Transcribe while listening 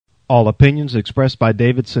All opinions expressed by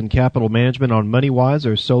Davidson Capital Management on MoneyWise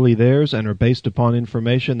are solely theirs and are based upon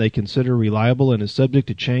information they consider reliable and is subject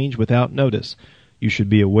to change without notice. You should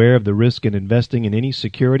be aware of the risk in investing in any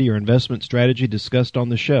security or investment strategy discussed on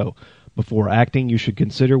the show. Before acting, you should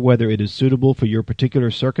consider whether it is suitable for your particular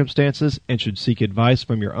circumstances and should seek advice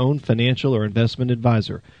from your own financial or investment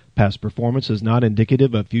advisor. Past performance is not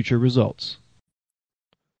indicative of future results.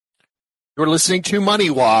 You're listening to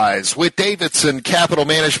MoneyWise with Davidson Capital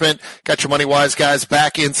Management. Got your MoneyWise guys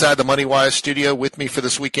back inside the MoneyWise studio with me for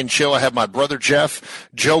this weekend show. I have my brother Jeff,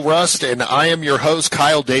 Joe Rust, and I am your host,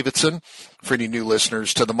 Kyle Davidson. For any new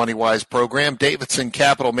listeners to the MoneyWise program, Davidson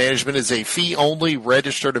Capital Management is a fee-only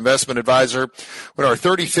registered investment advisor. With our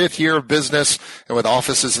 35th year of business and with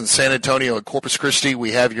offices in San Antonio and Corpus Christi,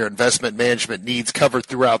 we have your investment management needs covered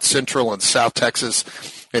throughout Central and South Texas.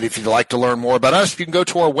 And if you'd like to learn more about us, you can go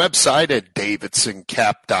to our website at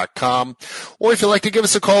davidsoncap.com. Or if you'd like to give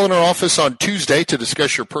us a call in our office on Tuesday to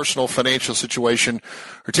discuss your personal financial situation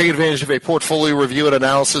or take advantage of a portfolio review and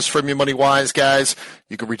analysis from your MoneyWise guys,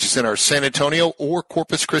 you can reach us in our San Antonio or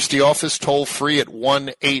Corpus Christi office toll free at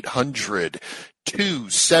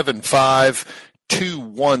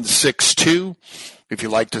 1-800-275-2162. If you'd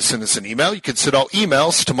like to send us an email, you can send all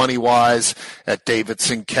emails to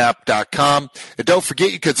moneywise@davidsoncap.com. And don't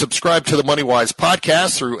forget, you can subscribe to the MoneyWise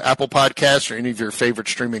podcast through Apple Podcasts or any of your favorite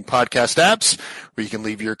streaming podcast apps, where you can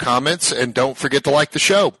leave your comments. And don't forget to like the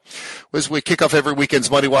show. As we kick off every weekend's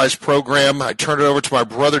MoneyWise program, I turn it over to my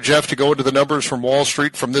brother Jeff to go into the numbers from Wall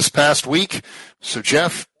Street from this past week. So,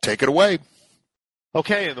 Jeff, take it away.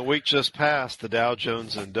 Okay, in the week just passed, the Dow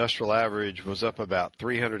Jones Industrial Average was up about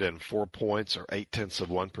 304 points, or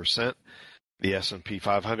 0.8%. The S&P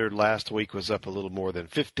 500 last week was up a little more than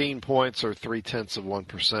 15 points, or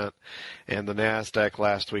 0.3%. And the NASDAQ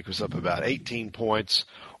last week was up about 18 points,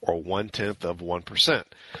 or 0.1%.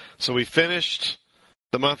 So we finished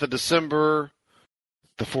the month of December,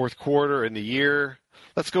 the fourth quarter, and the year.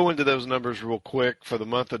 Let's go into those numbers real quick. For the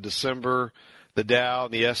month of December, the Dow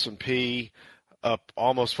and the S&P up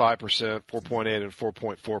almost 5%, 4.8 and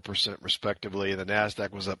 4.4% respectively, and the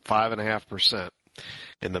NASDAQ was up 5.5%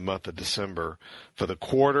 in the month of December. For the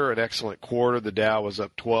quarter, an excellent quarter, the Dow was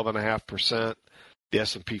up 12.5%, the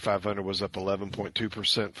S&P 500 was up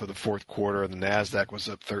 11.2% for the fourth quarter, and the NASDAQ was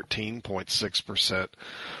up 13.6%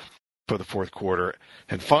 for the fourth quarter.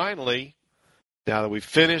 And finally, now that we've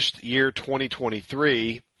finished year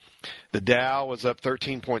 2023, the Dow was up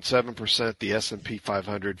 13.7%, the S&P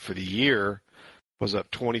 500 for the year was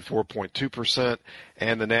up 24.2%,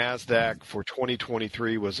 and the NASDAQ for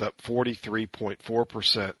 2023 was up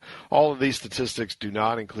 43.4%. All of these statistics do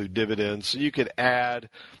not include dividends, so you could add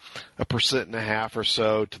 1.5% or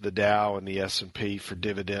so to the Dow and the S&P for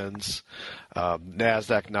dividends.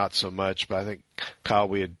 NASDAQ not so much, but I think, Kyle,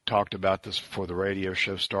 we had talked about this before the radio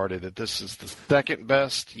show started, that this is the second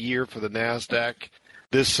best year for the NASDAQ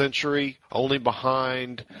this century, only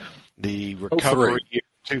behind the recovery year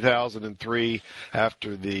 2003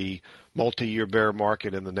 after the multi-year bear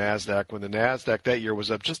market in the NASDAQ, when the NASDAQ that year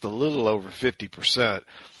was up just a little over 50%.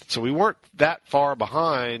 So we weren't that far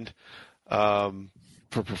behind for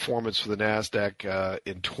performance for the NASDAQ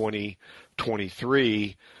in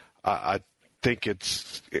 2023. I think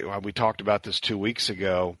we talked about this 2 weeks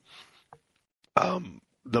ago.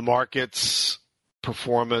 The market's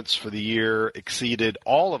performance for the year exceeded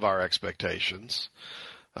all of our expectations.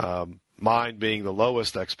 Mine being the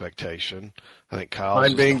lowest expectation. I think Kyle's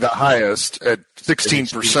mine being the highest at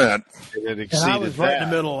 16%. It exceeded and I was right that. in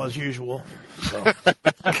the middle as usual. So.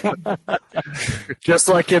 Just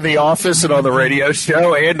like in the office and on the radio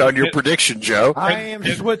show and on your prediction, Joe. I am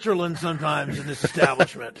Switzerland sometimes in this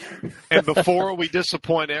establishment. And before we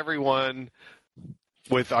disappoint everyone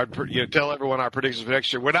with our, tell everyone our predictions for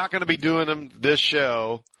next year, we're not going to be doing them this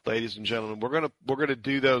show, ladies and gentlemen. We're going to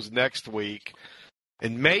do those next week.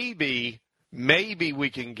 And maybe we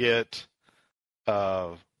can get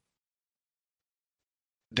Dad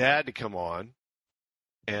to come on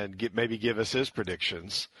and give us his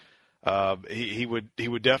predictions. He would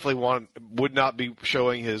definitely would not be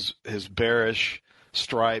showing his bearish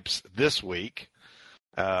stripes this week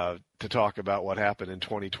to talk about what happened in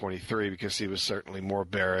 2023, because he was certainly more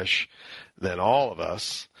bearish than all of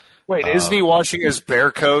us. Wait, isn't he washing his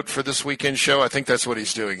bear coat for this weekend show? I think that's what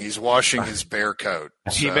he's doing. He's washing his bear coat.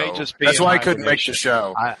 So he may just be. That's why I couldn't make the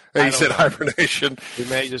show. He said hibernation. He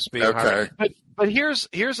may just be. Okay. But here's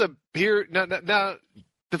now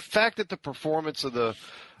the fact that the performance of the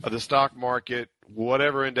stock market,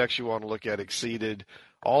 whatever index you want to look at, exceeded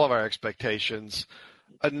all of our expectations.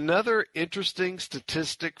 Another interesting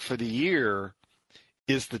statistic for the year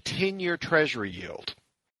is the 10-year Treasury yield.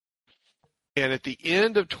 And at the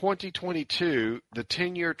end of 2022, the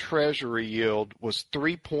 10-year Treasury yield was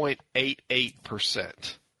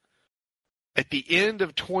 3.88%. At the end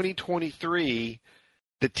of 2023,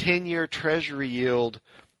 the 10-year Treasury yield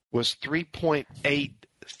was 3.86%.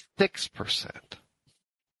 If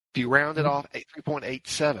you round it off,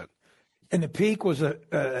 3.87. And the peak was a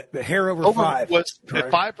hair over 5. Was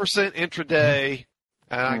at 5% intraday.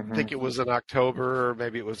 And I think it was in October, or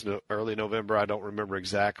maybe it was early November. I don't remember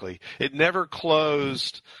exactly. It never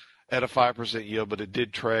closed at a 5% yield, but it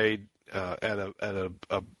did trade at a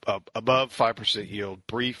above 5% yield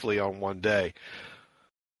briefly on one day.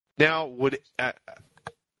 Now, would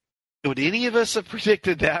any of us have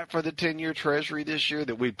predicted that for the 10-year Treasury this year,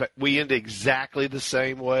 that we end exactly the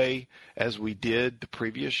same way as we did the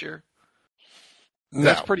previous year? No.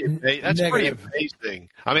 That's pretty amazing.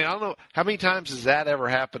 I mean, I don't know how many times has that ever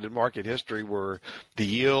happened in market history where the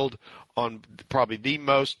yield on probably the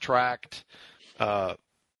most tracked bond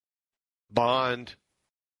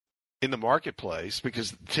in the marketplace,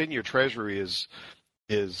 because the 10-year Treasury is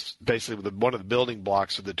basically one of the building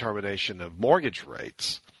blocks of the determination of mortgage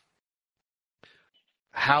rates,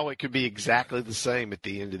 how it could be exactly the same at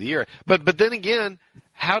the end of the year. But then again,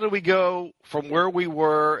 how do we go from where we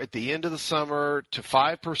were at the end of the summer to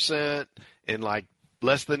 5% in like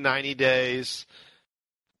less than 90 days,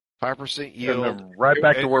 5% yield, and then right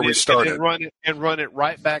back to where we started, and run it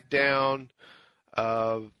right back down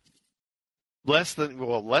less than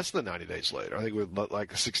 90 days later? I think we're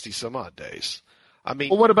like 60 some odd days. I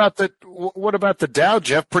mean, well, what about the Dow,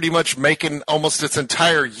 Jeff? Pretty much making almost its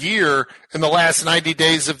entire year in the last 90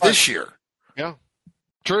 days of this year. Yeah,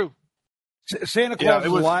 true. Santa Claus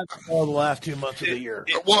is alive for the last 2 months of the year.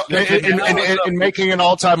 And making an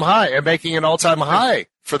all-time high,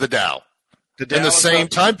 for the Dow in the same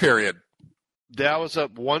time period. Dow was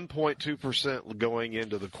up 1.2% going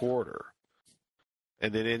into the quarter,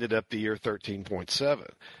 and then ended up the year 13.7%.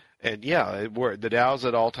 And yeah, the Dow's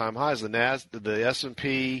at all-time highs. The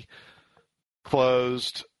S&P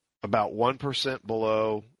closed about 1%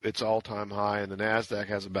 below its all-time high, and the Nasdaq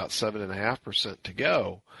has about 7.5% to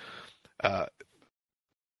go.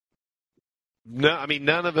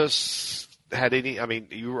 None of us had any. I mean,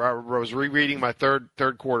 I was rereading my third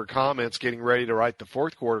quarter comments, getting ready to write the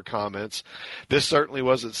fourth quarter comments. This certainly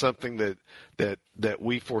wasn't something that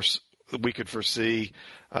we could foresee.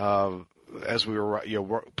 As we were,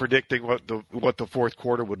 predicting what the fourth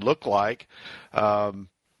quarter would look like.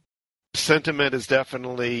 Sentiment has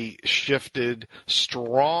definitely shifted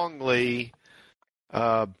strongly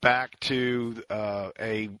back to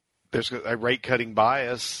there's a rate cutting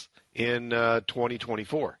bias in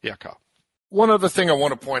 2024. Yeah, Kyle. One other thing I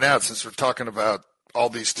want to point out, since we're talking about all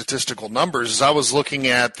these statistical numbers, is I was looking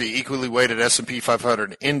at the equally weighted S&P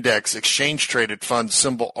 500 index exchange traded fund,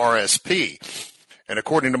 symbol RSP. And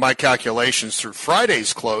according to my calculations through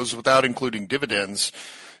Friday's close, without including dividends,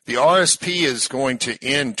 the RSP is going to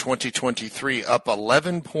end 2023 up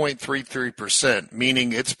 11.33%,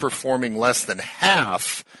 meaning it's performing less than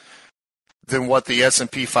half than what the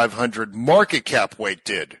S&P 500 market cap weight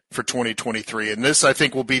did for 2023. And this, I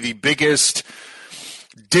think, will be the biggest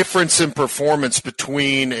difference in performance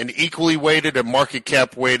between an equally weighted and market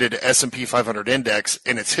cap weighted S&P 500 index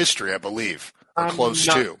in its history, I believe, or close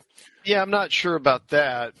to. Yeah, I'm not sure about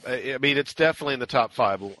that. I mean, it's definitely in the top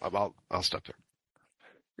 5. I'll stop there.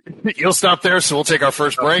 You'll stop there, so we'll take our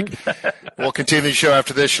first break. We'll continue the show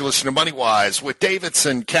after this. You're listening to Money Wise with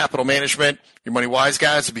Davidson Capital Management. Your Money Wise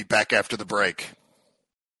guys will be back after the break.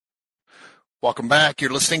 Welcome back.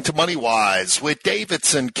 You're listening to Money Wise with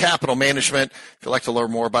Davidson Capital Management. If you'd like to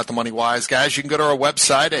learn more about the Money Wise guys, you can go to our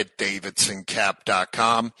website at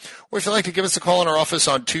davidsoncap.com. Or if you'd like to give us a call in our office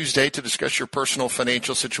on Tuesday to discuss your personal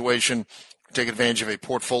financial situation, take advantage of a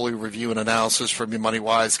portfolio review and analysis from your Money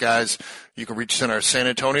Wise guys, you can reach us in our San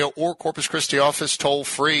Antonio or Corpus Christi office toll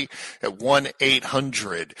free at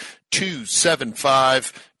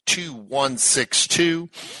 1-800-275-2162.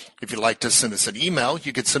 If you'd like to send us an email,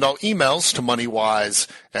 you can send all emails to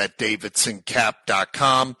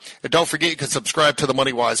moneywise@davidsoncap.com. And don't forget, you can subscribe to the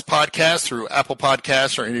Money Wise podcast through Apple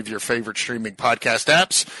Podcasts or any of your favorite streaming podcast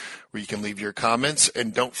apps, where you can leave your comments.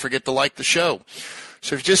 And don't forget to like the show.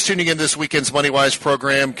 So if you're just tuning in this weekend's Money Wise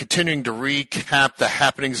program, continuing to recap the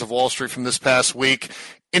happenings of Wall Street from this past week,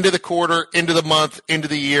 into the quarter, into the month, into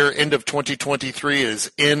the year, end of 2023 is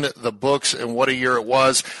in the books, and what a year it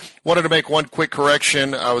was. Wanted to make one quick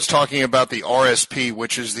correction. I was talking about the RSP,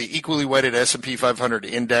 which is the equally weighted S&P 500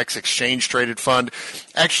 index exchange traded fund,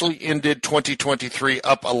 actually ended 2023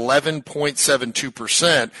 up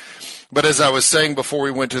 11.72%. But as I was saying before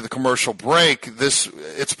we went to the commercial break,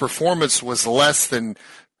 its performance was less than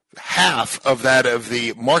half of that of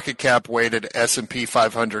the market cap weighted S&P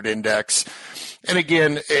 500 index. And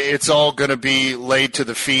again, it's all going to be laid to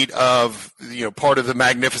the feet of, part of the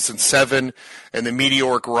Magnificent Seven and the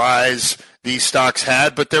meteoric rise these stocks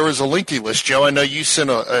had. But there was a lengthy list, Joe. I know you sent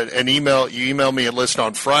an email. You emailed me a list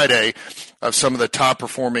on Friday of some of the top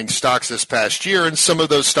performing stocks this past year. And some of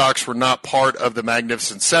those stocks were not part of the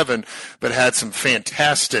Magnificent Seven, but had some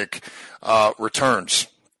fantastic returns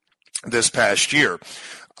this past year.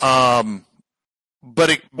 But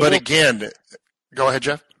again, go ahead,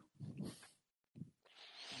 Jeff.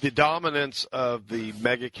 The dominance of the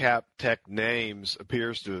mega cap tech names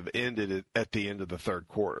appears to have ended at the end of the third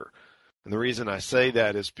quarter. And the reason I say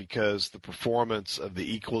that is because the performance of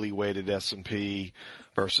the equally weighted S&P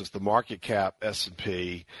versus the market cap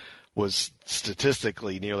S&P was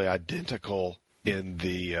statistically nearly identical in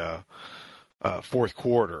the fourth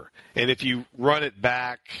quarter. And if you run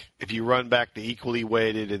back the equally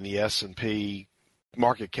weighted and the S&P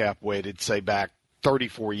market cap weighted, say back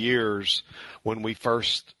 34 years when we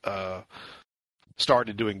first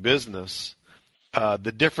started doing business,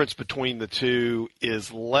 the difference between the two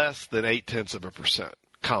is less than 0.8%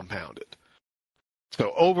 compounded.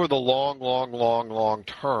 So over the long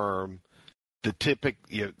term,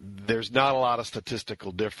 there's not a lot of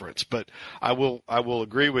statistical difference. But I will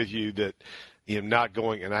agree with you that not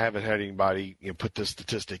going, and I haven't had anybody put this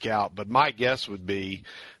statistic out, but my guess would be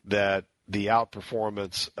that the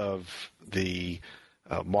outperformance of the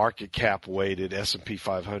market cap weighted S&P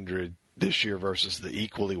 500 this year versus the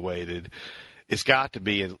equally weighted, it's got to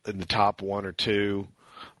be in the top one or two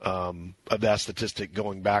of that statistic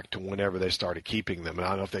going back to whenever they started keeping them. And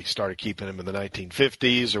I don't know if they started keeping them in the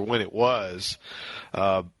 1950s or when it was,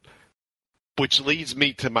 which leads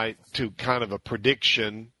me to kind of a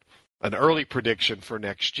prediction, an early prediction for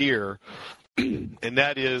next year, and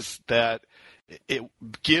that is that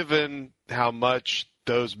given how much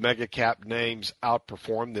those mega cap names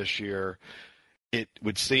outperformed this year, it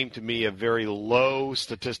would seem to me a very low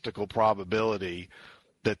statistical probability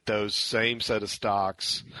that those same set of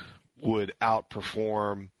stocks would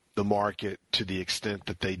outperform the market to the extent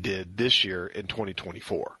that they did this year in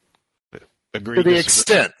 2024. Agree? To the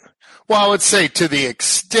extent. Well, I would say to the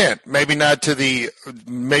extent, maybe not to the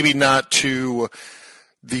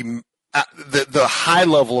high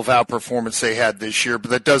level of outperformance they had this year,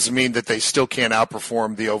 but that doesn't mean that they still can't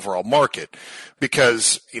outperform the overall market,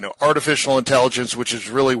 because artificial intelligence, which is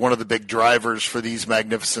really one of the big drivers for these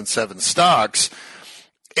Magnificent Seven stocks,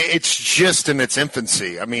 it's just in its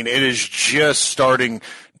infancy. I mean, it is just starting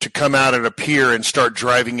to come out and appear and start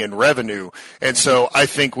driving in revenue. And so I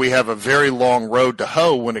think we have a very long road to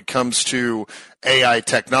hoe when it comes to AI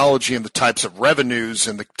technology and the types of revenues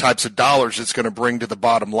and the types of dollars it's going to bring to the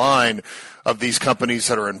bottom line of these companies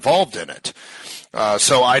that are involved in it.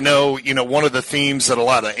 So I know, one of the themes that a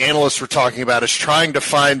lot of analysts were talking about is trying to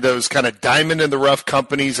find those kind of diamond in the rough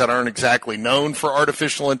companies that aren't exactly known for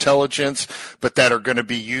artificial intelligence, but that are going to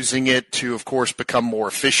be using it to, of course, become more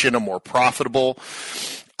efficient and more profitable.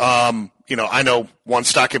 I know one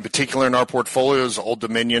stock in particular in our portfolio is Old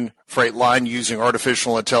Dominion Freight Line, using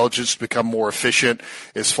artificial intelligence to become more efficient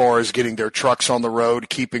as far as getting their trucks on the road,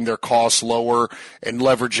 keeping their costs lower, and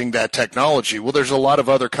leveraging that technology. Well, there's a lot of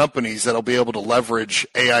other companies that'll be able to leverage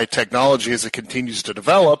AI technology as it continues to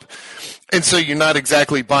develop. And so you're not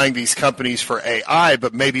exactly buying these companies for AI,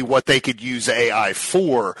 but maybe what they could use AI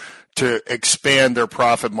for to expand their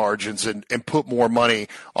profit margins and put more money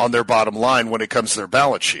on their bottom line when it comes to their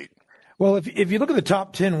balance sheet. Well, if you look at the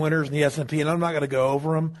top 10 winners in the S&P, and I'm not going to go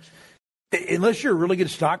over them, unless you're a really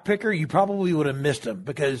good stock picker, you probably would have missed them,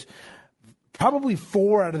 because probably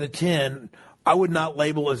 4 out of the 10 I would not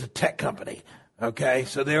label as a tech company. Okay,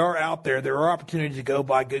 so they are out there. There are opportunities to go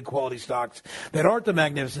buy good quality stocks that aren't the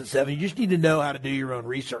Magnificent Seven. You just need to know how to do your own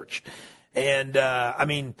research. And,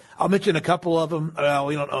 I'll mention a couple of them. Well,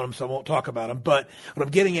 we don't own them, so I won't talk about them. But what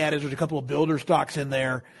I'm getting at is there's a couple of builder stocks in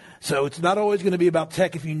there. So it's not always going to be about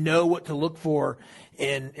tech if you know what to look for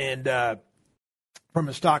and from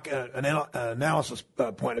a stock analysis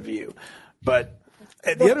point of view. But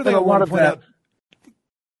the other thing I want to point out.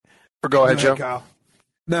 Go ahead, Joe. Kyle.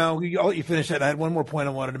 No, I'll let you finish that. I had one more point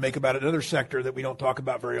I wanted to make about another sector that we don't talk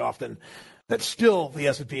about very often that still the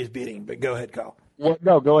S&P is beating. But go ahead, Kyle.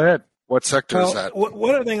 No, go ahead. What sector is that?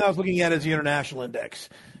 One other thing I was looking at is the international index.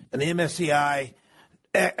 And the MSCI,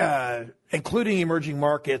 including emerging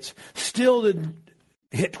markets, still didn't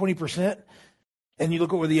hit 20%. and you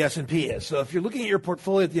look at where the S&P is. So if you're looking at your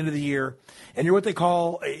portfolio at the end of the year and you're what they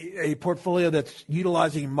call a portfolio that's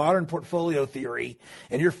utilizing modern portfolio theory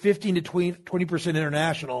and you're 15 to 20%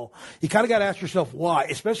 international, you kind of got to ask yourself why,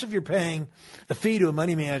 especially if you're paying a fee to a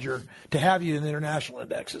money manager to have you in the international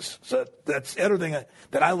indexes. So that's the other thing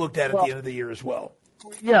that I looked at the end of the year as well.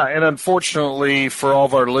 Yeah, and unfortunately for all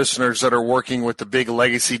of our listeners that are working with the big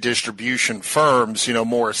legacy distribution firms,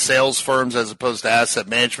 more sales firms as opposed to asset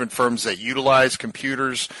management firms that utilize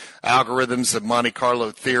computers, algorithms, and Monte Carlo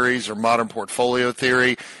theories or modern portfolio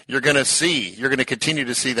theory, you're going to continue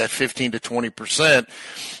to see that 15 to 20%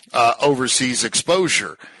 overseas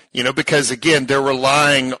exposure. Because again, they're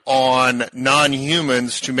relying on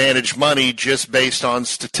non-humans to manage money just based on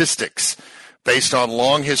statistics, based on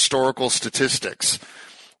long historical statistics,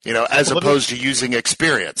 as opposed to using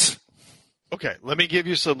experience. Okay, let me give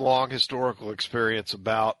you some long historical experience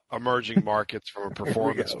about emerging markets from a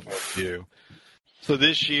performance point of view. So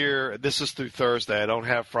this year, this is through Thursday. I don't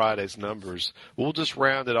have Friday's numbers. We'll just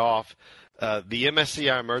round it off. The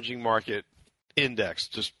MSCI Emerging Market Index,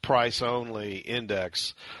 just price-only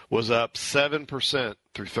index, was up 7%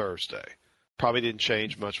 through Thursday. Probably didn't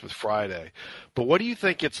change much with Friday. But what do you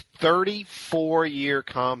think its 34-year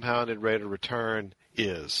compounded rate of return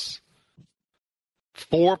is?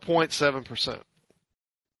 4.7%.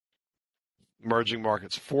 Emerging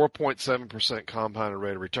markets, 4.7% compounded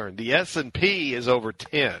rate of return. The S&P is over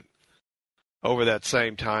 10 over that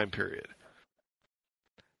same time period.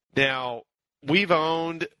 Now, we've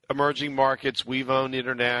owned emerging markets, we've owned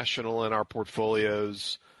international in our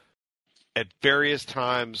portfolios at various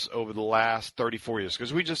times over the last 34 years,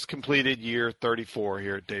 because we just completed year 34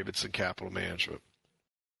 here at Davidson Capital Management.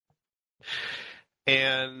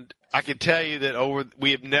 And I can tell you that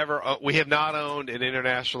we have not owned an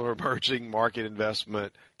international or emerging market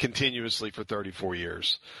investment continuously for 34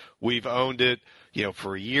 years. We've owned it,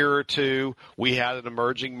 for a year or two. We had an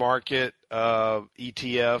emerging market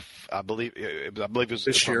ETF. I believe it was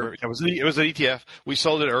this year. It was an ETF. We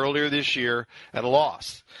sold it earlier this year at a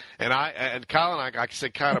loss. And Kyle and I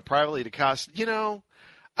said kind of privately to Kyle,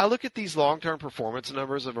 I look at these long-term performance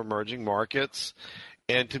numbers of emerging markets,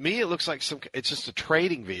 and to me, it looks like it's just a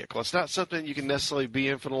trading vehicle. It's not something you can necessarily be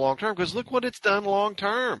in for the long term, because look what it's done long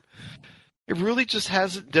term. It really just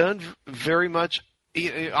hasn't done very much.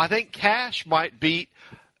 I think cash might beat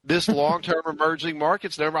this long-term emerging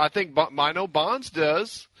markets number. I think I know bonds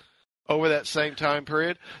does over that same time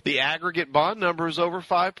period. The aggregate bond number is over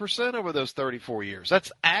 5% over those 34 years.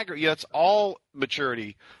 That's aggregate. That's all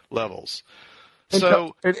maturity levels.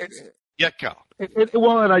 So, yeah, Cal.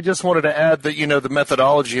 Well, and I just wanted to add that, the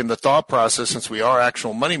methodology and the thought process, since we are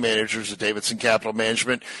actual money managers at Davidson Capital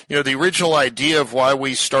Management, the original idea of why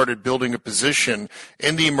we started building a position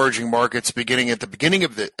in the emerging markets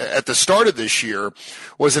at the start of this year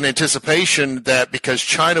was an anticipation that because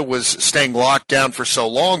China was staying locked down for so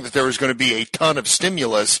long that there was going to be a ton of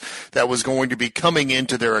stimulus that was going to be coming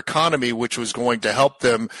into their economy, which was going to help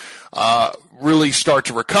them really start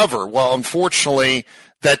to recover. Well, unfortunately,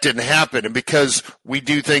 that didn't happen. And because we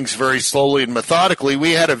do things very slowly and methodically,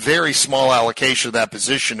 we had a very small allocation of that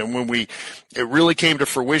position. And when it really came to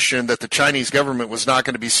fruition that the Chinese government was not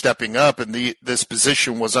going to be stepping up and this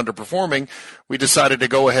position was underperforming, we decided to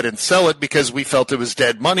go ahead and sell it because we felt it was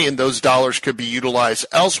dead money and those dollars could be utilized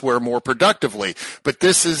elsewhere more productively. But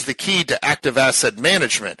this is the key to active asset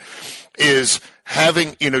management, is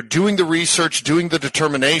having, doing the research, doing the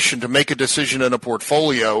determination to make a decision in a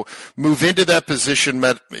portfolio, move into that position,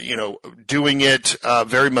 doing it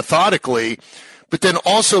very methodically, but then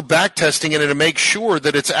also back testing it to make sure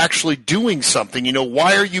that it's actually doing something.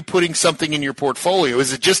 Why are you putting something in your portfolio?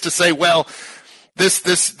 Is it just to say, well,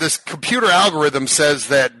 this computer algorithm says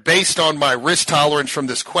that based on my risk tolerance from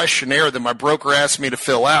this questionnaire that my broker asked me to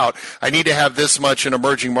fill out, I need to have this much in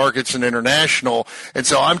emerging markets and international, and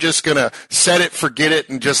so I'm just going to set it, forget it,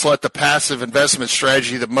 and just let the passive investment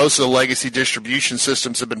strategy that most of the legacy distribution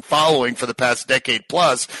systems have been following for the past decade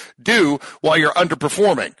plus do while you're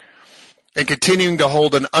underperforming and continuing to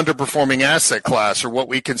hold an underperforming asset class, or what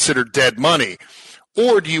we consider dead money?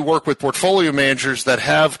 Or do you work with portfolio managers that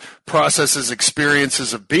have processes,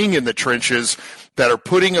 experiences of being in the trenches, that are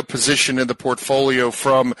putting a position in the portfolio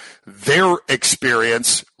from their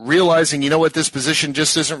experience, realizing, this position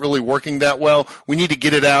just isn't really working that well. We need to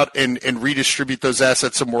get it out and redistribute those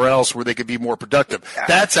assets somewhere else where they could be more productive.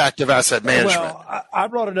 That's active asset management. Well, I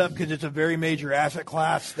brought it up because it's a very major asset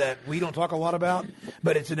class that we don't talk a lot about,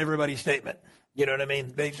 but it's in everybody's statement. You know what I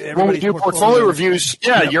mean? When we do portfolio reviews,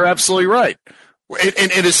 you're absolutely right.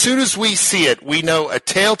 And as soon as we see it, we know a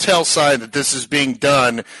telltale sign that this is being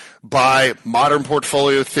done by modern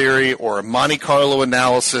portfolio theory or Monte Carlo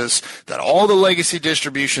analysis that all the legacy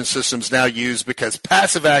distribution systems now use, because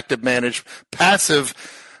passive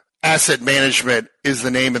asset management is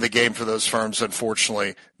the name of the game for those firms,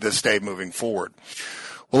 unfortunately, this day moving forward.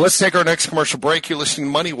 Well, let's take our next commercial break. You're listening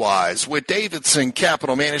to Money Wise with Davidson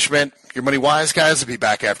Capital Management. Your Money Wise guys will be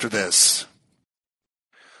back after this.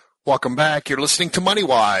 Welcome back. You're listening to Money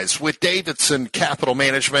Wise with Davidson Capital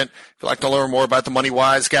Management. If you'd like to learn more about the Money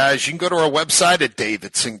Wise guys, you can go to our website at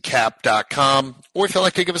davidsoncap.com. Or if you'd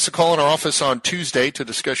like to give us a call in our office on Tuesday to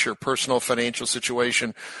discuss your personal financial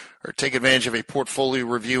situation or take advantage of a portfolio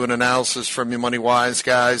review and analysis from your Money Wise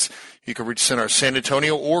guys, you can reach us in our San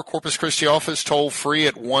Antonio or Corpus Christi office toll free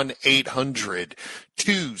at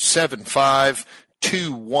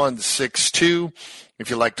 1-800-275-2162. If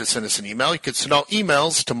you'd like to send us an email, you can send all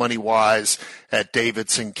emails to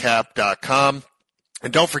moneywise@davidsoncap.com.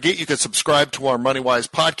 And don't forget, you can subscribe to our MoneyWise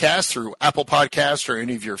podcast through Apple Podcasts or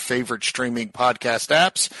any of your favorite streaming podcast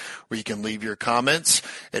apps, where you can leave your comments.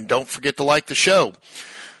 And don't forget to like the show.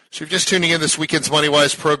 So if you're just tuning in this weekend's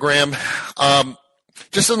MoneyWise program,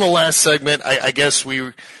 just in the last segment, I guess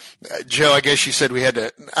Joe, I guess you said we had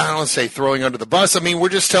to, I don't want to say throwing under the bus. I mean, we're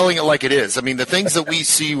just telling it like it is. I mean, the things that we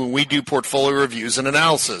see when we do portfolio reviews and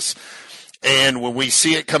analysis, and when we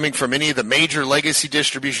see it coming from any of the major legacy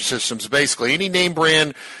distribution systems, basically any name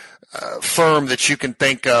brand firm that you can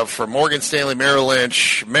think of, from Morgan Stanley, Merrill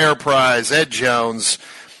Lynch, Ameriprise, Ed Jones,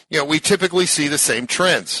 we typically see the same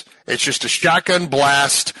trends. It's just a shotgun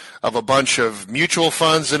blast of a bunch of mutual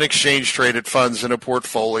funds and exchange-traded funds in a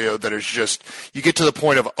portfolio that is just, you get to the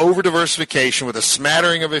point of over-diversification with a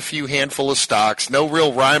smattering of a few handful of stocks, no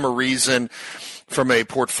real rhyme or reason from a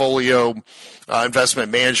portfolio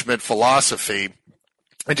investment management philosophy,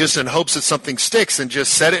 and just in hopes that something sticks, and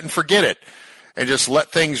just set it and forget it and just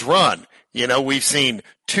let things run. We've seen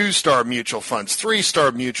 2-star mutual funds,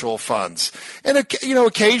 3-star mutual funds, and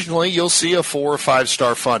occasionally you'll see a 4 or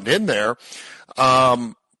 5-star fund in there.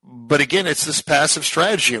 But again, it's this passive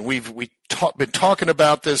strategy, and we've been talking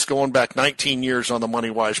about this going back 19 years on the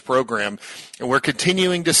MoneyWise program, and we're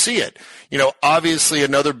continuing to see it. Obviously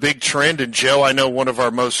another big trend, and Joe, I know one of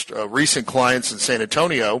our most recent clients in San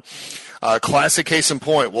Antonio. Classic case in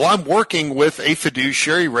point. Well, I'm working with a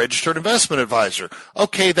fiduciary registered investment advisor.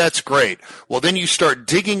 Okay, that's great. Well, then you start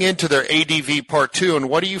digging into their ADV Part 2, and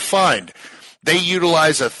what do you find? They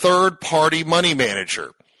utilize a third-party money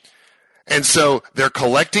manager. And so they're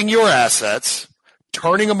collecting your assets,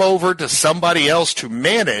 turning them over to somebody else to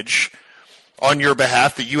manage on your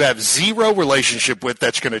behalf that you have zero relationship with,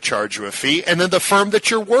 that's going to charge you a fee. And then the firm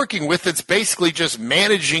that you're working with that's basically just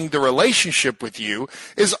managing the relationship with you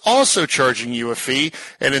is also charging you a fee.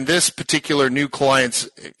 And in this particular new client's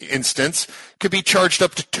instance, could be charged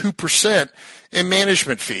up to 2% in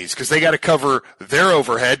management fees, because they got to cover their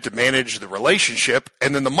overhead to manage the relationship.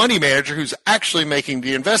 And then the money manager, who's actually making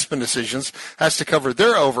the investment decisions, has to cover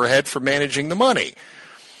their overhead for managing the money.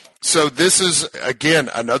 So this is,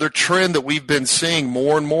 again, another trend that we've been seeing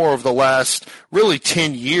more and more over the last really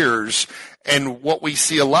 10 years. And what we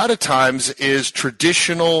see a lot of times is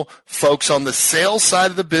traditional folks on the sales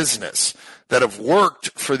side of the business that have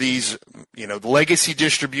worked for these, legacy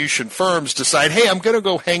distribution firms decide, hey, I'm going to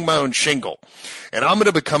go hang my own shingle, and I'm going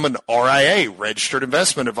to become an RIA, registered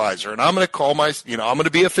investment advisor, and I'm going to I'm going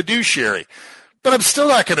to be a fiduciary. But I'm still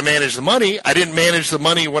not going to manage the money. I didn't manage the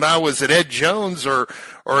money when I was at Ed Jones or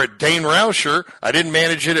at Dane Rauscher. I didn't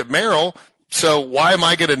manage it at Merrill. So why am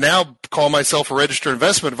I going to now call myself a registered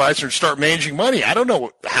investment advisor and start managing money? I don't know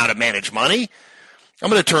how to manage money. I'm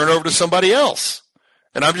going to turn it over to somebody else.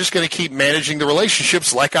 And I'm just going to keep managing the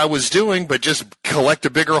relationships like I was doing, but just collect a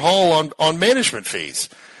bigger haul on management fees.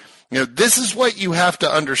 This is what you have to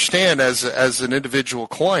understand as an individual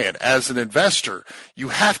client, as an investor. You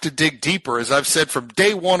have to dig deeper. As I've said from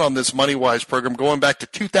day one on this MoneyWise program, going back to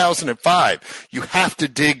 2005, you have to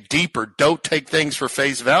dig deeper. Don't take things for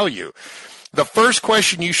face value. The first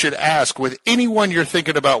question you should ask with anyone you're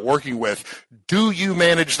thinking about working with, do you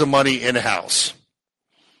manage the money in-house?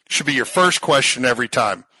 Should be your first question every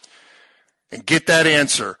time. And get that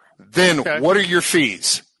answer. Then What are your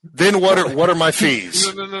fees? Then what are my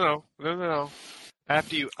fees? No.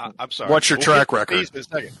 After you, I'm sorry. What's your track record? Fees in a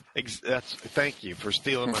second. Thank you for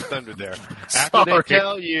stealing my thunder there. After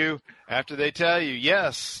they tell you,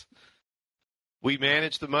 yes, we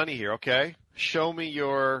manage the money here. Okay, show me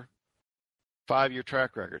your 5-year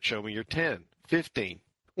track record. Show me your 10, 15,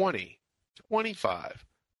 20, 25,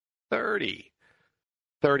 30,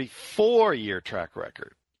 34-year track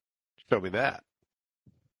record. Show me that.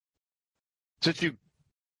 since you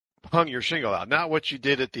hung your shingle out, not what you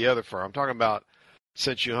did at the other firm. I'm talking about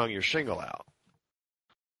since you hung your shingle out.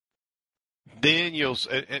 Then you'll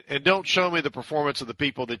and don't show me the performance of the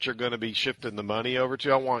people that you're going to be shifting the money over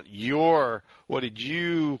to. I want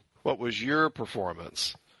what was your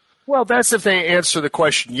performance? Well, that's if they answer the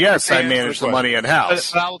question. Yes, I manage the money in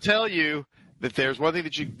house. But I will tell you that there's one thing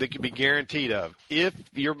that can be guaranteed of. If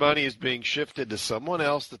your money is being shifted to someone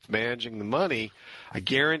else that's managing the money, I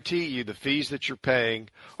guarantee you the fees that you're paying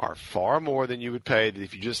are far more than you would pay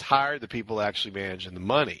if you just hired the people actually managing the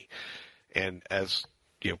money. And as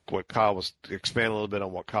what Kyle was expanding a little bit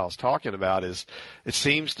on what Kyle's talking about is it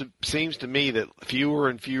seems to me that fewer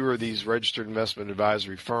and fewer of these registered investment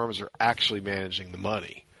advisory firms are actually managing the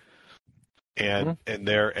money, and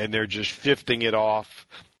they're just shifting it off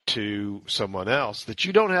to someone else that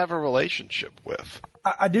you don't have a relationship with.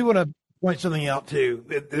 I do want to point something out too.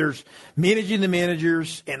 There's managing the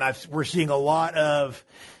managers, and we're seeing a lot of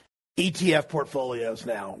ETF portfolios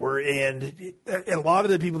now. And a lot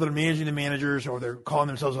of the people that are managing the managers, or they're calling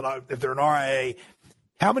themselves, if they're an RIA,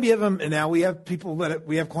 how many of them? And now we have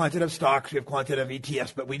we have clients that have stocks, we have clients that have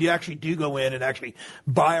ETFs, but we actually go in and actually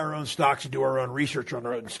buy our own stocks and do our own research on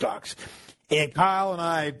our own stocks. And Kyle and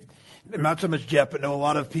I, not so much Jeff, but know a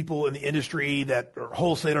lot of people in the industry that are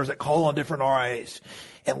wholesalers that call on different RIAs.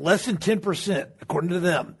 And less than 10%, according to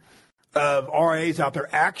them, of RIAs out there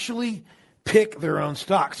actually pick their own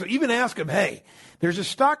stock. So even ask them, hey, there's a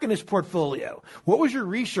stock in this portfolio. What was your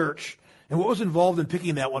research and what was involved in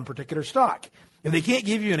picking that one particular stock? If they can't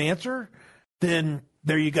give you an answer, then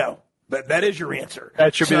there you go. But that is your answer.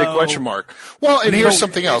 That should be the question mark. Well, and here's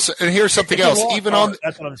something else. Even on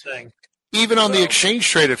that's what I'm saying. Even on the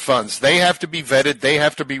exchange-traded funds, they have to be vetted, they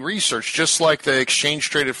have to be researched, just like the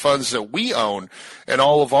exchange-traded funds that we own in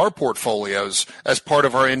all of our portfolios as part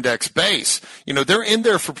of our index base. They're in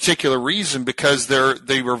there for a particular reason because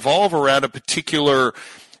they revolve around a particular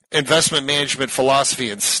investment management philosophy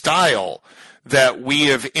and style that we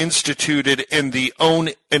have instituted in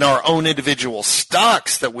our own individual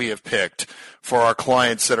stocks that we have picked for our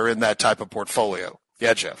clients that are in that type of portfolio.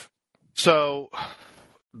 Yeah, Jeff. So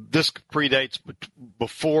this predates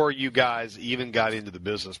before you guys even got into the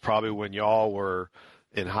business, probably when y'all were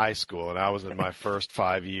in high school, and I was in my first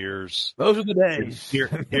 5 years. Those are the days here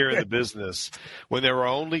in the business when there were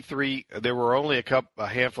only a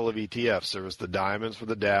handful of ETFs. There was the diamonds for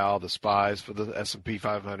the Dow, the SPYs for the S&P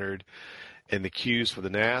 500, and the Qs for the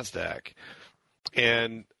NASDAQ.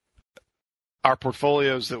 And our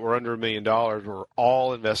portfolios that were under $1 million were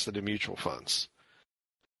all invested in mutual funds.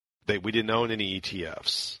 We didn't own any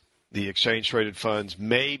ETFs. The exchange-traded funds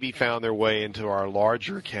maybe found their way into our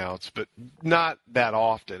larger accounts, but not that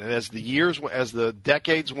often. And as the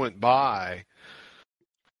decades went by,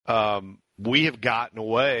 we have gotten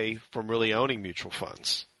away from really owning mutual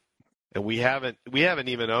funds, and we haven't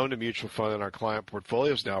even owned a mutual fund in our client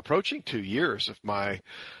portfolios now, approaching 2 years, if my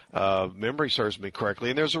memory serves me correctly.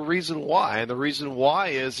 And there's a reason why, and the reason why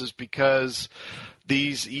is because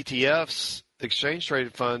these ETFs,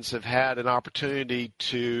 exchange-traded funds, have had an opportunity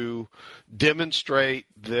to demonstrate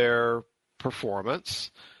their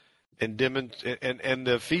performance, and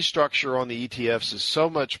the fee structure on the ETFs is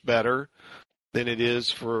so much better than it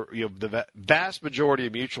is for the vast majority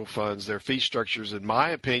of mutual funds. Their fee structures, in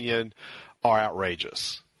my opinion, are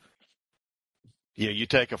outrageous. You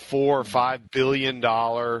take a $4 or $5 billion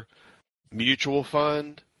mutual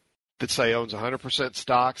fund that say owns 100%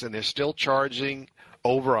 stocks, and they're still charging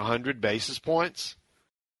over 100 basis points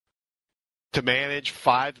to manage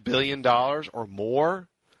 $5 billion or more.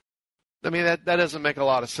 I mean, that doesn't make a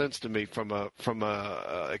lot of sense to me from a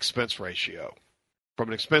expense ratio, from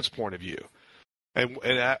an expense point of view. And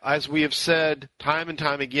as we have said time and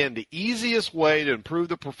time again, the easiest way to improve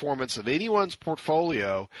the performance of anyone's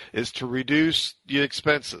portfolio is to reduce the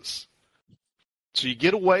expenses. So you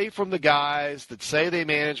get away from the guys that say they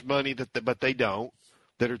manage money but they don't,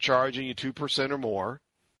 that are charging you 2% or more.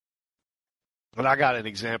 But I got an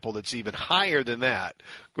example that's even higher than that,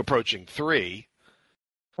 approaching 3%.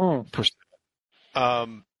 You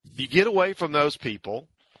get away from those people,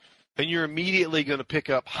 and you're immediately going to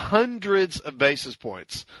pick up hundreds of basis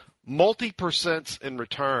points, multi-percents in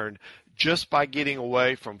return, just by getting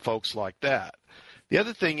away from folks like that. The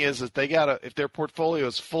other thing is that if their portfolio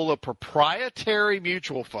is full of proprietary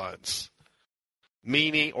mutual funds,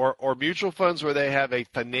 meaning or mutual funds where they have a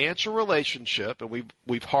financial relationship, and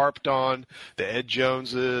we've harped on the Ed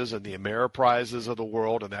Joneses and the Ameriprises of the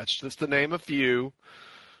world, and that's just to name a few,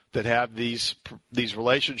 that have these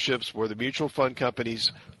relationships where the mutual fund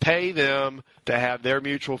companies pay them to have their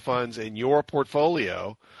mutual funds in your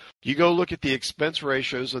portfolio, you go look at the expense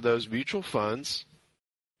ratios of those mutual funds,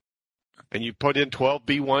 and you put in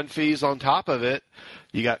 12B1 fees on top of it,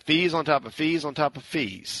 you got fees on top of fees on top of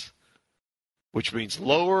fees, which means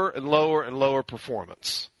lower and lower and lower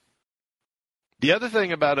performance. The other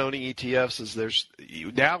thing about owning ETFs is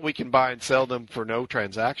now we can buy and sell them for no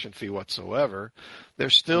transaction fee whatsoever.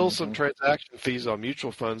 There's still some transaction fees on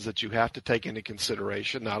mutual funds that you have to take into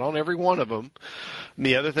consideration, not on every one of them. And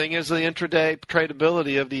the other thing is the intraday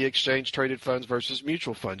tradability of the exchange traded funds versus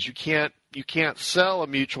mutual funds. You can't sell a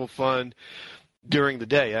mutual fund during the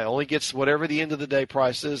day. It only gets whatever the end of the day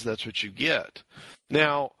price is, that's what you get.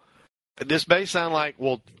 Now, this may sound like,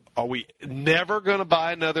 well, are we never going to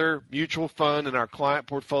buy another mutual fund in our client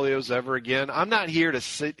portfolios ever again? I'm not here to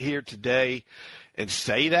sit here today and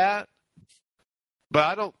say that, but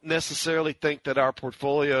I don't necessarily think that our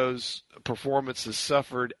portfolio's performance has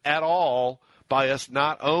suffered at all by us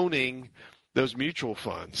not owning those mutual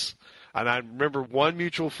funds. And I remember one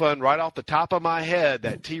mutual fund right off the top of my head,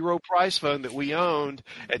 that T. Rowe Price fund that we owned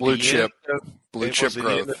at Blue chip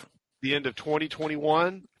growth. The end of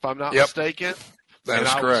 2021, if I'm not mistaken. That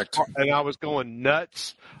is correct. And I was going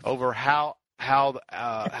nuts over how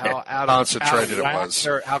concentrated it was,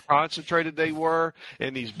 how concentrated they were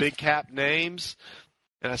in these big cap names.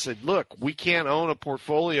 And I said, look, we can't own a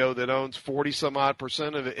portfolio that owns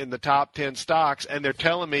 40-some-odd% of it in the top 10 stocks, and they're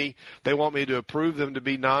telling me they want me to approve them to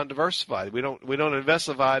be non-diversified. We don't invest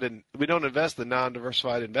in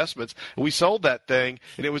non-diversified investments. And we sold that thing,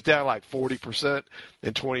 and it was down like 40%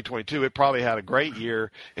 in 2022. It probably had a great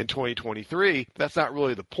year in 2023. That's not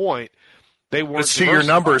really the point. They weren't. To your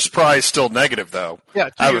numbers, probably still negative, though. Yeah,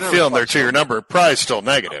 I have a feeling they're to your number, probably still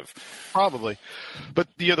negative. Probably, but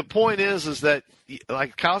the point is that,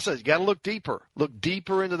 like Kyle says, you got to look deeper. Look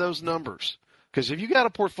deeper into those numbers, because if you got a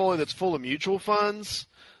portfolio that's full of mutual funds,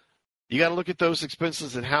 you got to look at those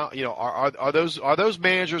expenses and how are those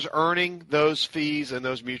managers earning those fees in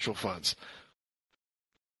those mutual funds.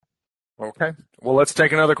 Okay. Well, let's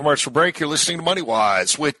take another commercial break. You're listening to Money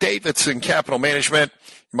Wise with Davidson Capital Management.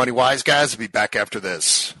 Money Wise guys will be back after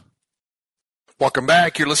this. Welcome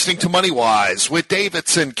back. You're listening to Money Wise with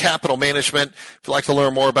Davidson Capital Management. If you'd like to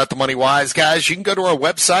learn more about the Money Wise guys, you can go to our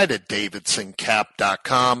website at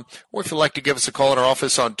davidsoncap.com. Or if you'd like to give us a call in our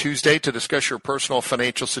office on Tuesday to discuss your personal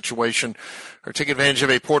financial situation or take advantage of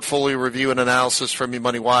a portfolio review and analysis from your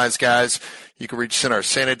Money Wise guys, you can reach us in our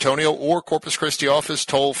San Antonio or Corpus Christi office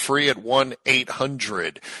toll free at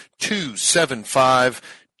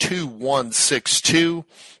 1-800-275-2162.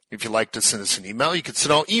 If you'd like to send us an email, you can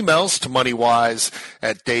send all emails to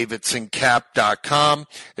moneywise@davidsoncap.com.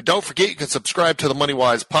 And don't forget, you can subscribe to the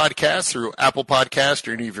MoneyWise podcast through Apple Podcast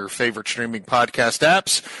or any of your favorite streaming podcast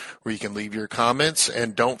apps, where you can leave your comments.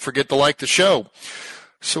 And don't forget to like the show.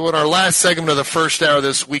 So in our last segment of the first hour of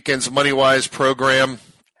this weekend's MoneyWise program,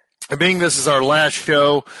 and being this is our last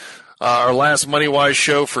show, our last MoneyWise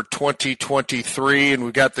show for 2023, and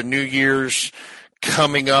we've got the New Year's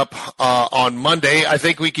coming up on Monday, I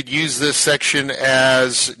think we could use this section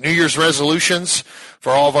as New Year's resolutions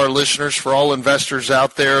for all of our listeners, for all investors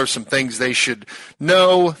out there, some things they should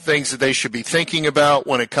know, things that they should be thinking about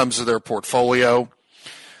when it comes to their portfolio.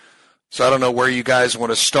 So I don't know where you guys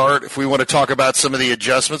want to start. If we want to talk about some of the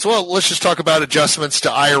adjustments, well, let's just talk about adjustments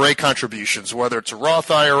to IRA contributions, whether it's a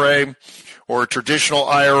Roth IRA or a traditional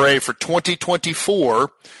IRA for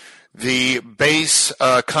 2024. The base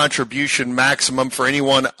contribution maximum for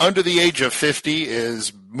anyone under the age of 50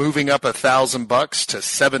 is moving up $1,000 to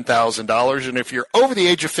 $7,000, and if you're over the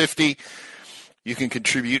age of 50, you can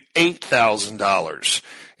contribute $8,000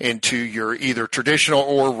 into your either traditional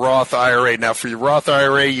or Roth IRA. Now, for your Roth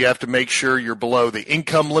IRA, you have to make sure you're below the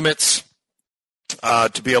income limits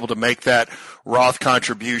to be able to make that Roth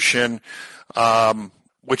contribution,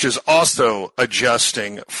 which is also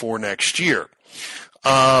adjusting for next year.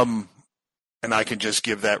 And I can just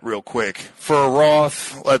give that real quick. For a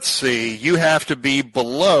Roth, let's see, you have to be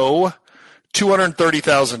below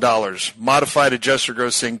 $230,000, modified adjusted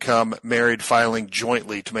gross income, married, filing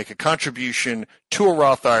jointly to make a contribution to a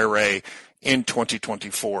Roth IRA in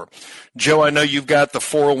 2024. Joe, I know you've got the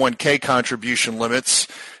 401k contribution limits,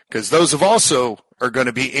 because those have also are going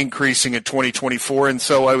to be increasing in 2024. And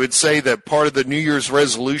so I would say that part of the New Year's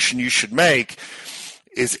resolution you should make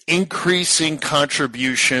is increasing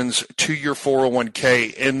contributions to your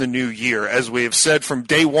 401k in the new year. As we have said from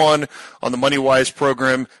day one on the MoneyWise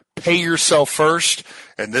program, pay yourself first,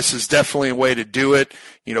 and this is definitely a way to do it.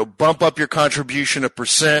 You know, bump up your contribution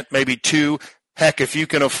 1%, maybe 2%. Heck, if you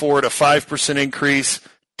can afford a 5% increase,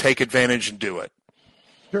 take advantage and do it.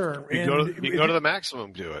 Sure. You go to the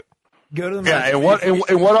maximum, do it. Go to the maximum. Yeah,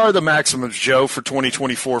 and what are the maximums, Joe, for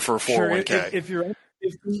 2024 for a 401k? Sure. If you're under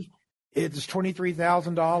 50, it's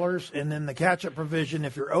 $23,000, and then the catch-up provision,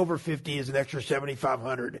 if you're over 50, is an extra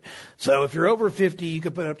 $7,500. So if you're over 50, you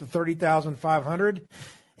could put up to $30,500,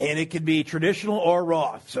 and it could be traditional or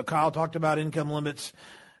Roth. So Kyle talked about income limits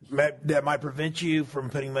that might prevent you from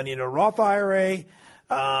putting money into a Roth IRA.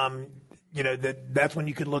 That's when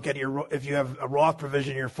you could look at if you have a Roth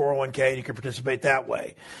provision in your 401k, and you can participate that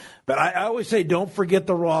way. But I always say don't forget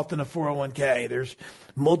the Roth in a 401k. There's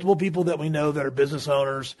multiple people that we know that are business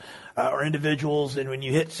owners or individuals, and when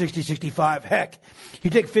you hit 60, 65, heck, you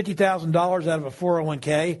take $50,000 out of a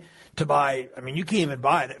 401k to buy, you can't even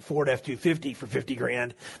buy it at Ford F-250 for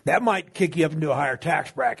 $50,000. That might kick you up into a higher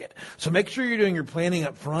tax bracket. So make sure you're doing your planning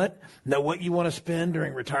up front, know what you want to spend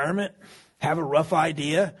during retirement, have a rough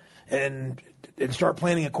idea, and start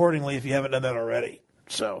planning accordingly if you haven't done that already.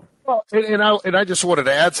 So. Well, and I just wanted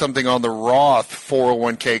to add something on the Roth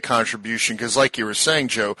 401k contribution, because like you were saying,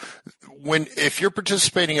 Joe, if you're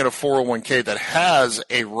participating in a 401k that has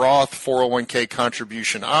a Roth 401k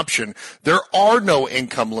contribution option, there are no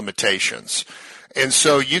income limitations. And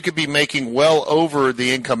so you could be making well over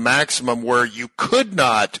the income maximum where you could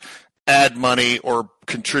not add money or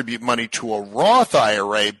contribute money to a Roth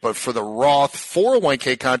IRA, but for the Roth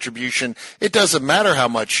 401k contribution, it doesn't matter how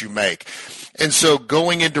much you make. And so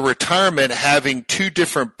going into retirement, having two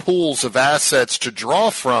different pools of assets to draw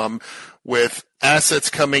from, with assets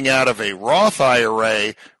coming out of a Roth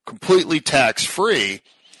IRA completely tax-free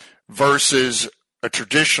versus a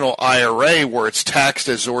traditional IRA where it's taxed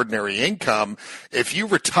as ordinary income, if you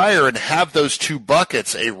retire and have those two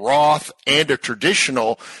buckets, a Roth and a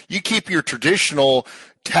traditional, you keep your traditional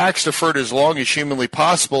tax deferred as long as humanly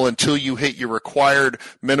possible until you hit your required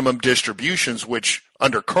minimum distributions, which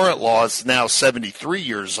under current law is now 73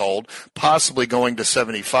 years old, possibly going to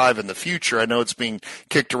 75 in the future. I know it's being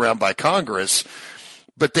kicked around by Congress.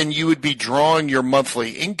 But then you would be drawing your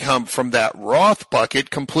monthly income from that Roth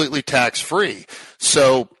bucket completely tax-free.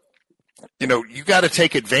 So, you got to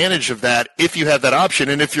take advantage of that if you have that option.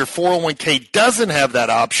 And if your 401k doesn't have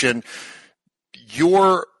that option,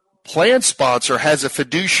 your plan sponsor has a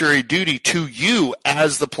fiduciary duty to you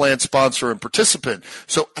as the plan sponsor and participant.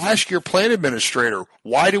 So ask your plan administrator,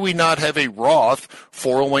 why do we not have a Roth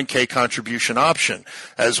 401k contribution option?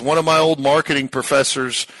 As one of my old marketing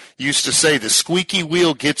professors used to say, the squeaky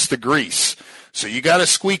wheel gets the grease. So you got to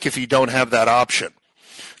squeak if you don't have that option.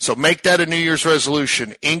 So make that a New Year's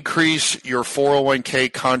resolution. Increase your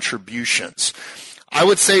 401k contributions. I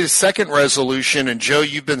would say the second resolution, and Joe,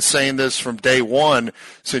 you've been saying this from day one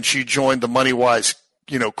since you joined the MoneyWise,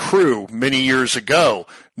 crew many years ago.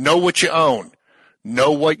 Know what you own.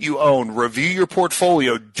 Know what you own. Review your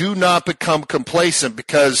portfolio. Do not become complacent,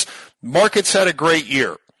 because markets had a great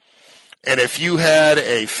year. And if you had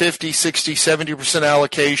a 50, 60, 70%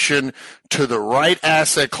 allocation to the right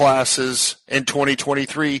asset classes in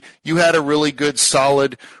 2023, you had a really good,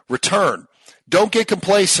 solid return. Don't get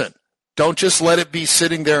complacent. Don't just let it be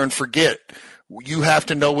sitting there and forget. You have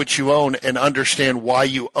to know what you own and understand why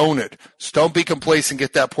you own it. So don't be complacent.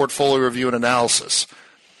 Get that portfolio review and analysis.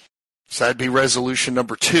 So that'd be resolution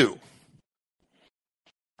number 2.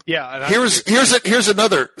 Yeah. And here's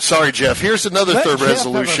another. Sorry, Jeff. Here's another third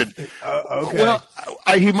resolution. Okay. Well,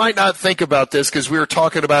 he might not think about this because we were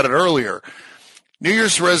talking about it earlier. New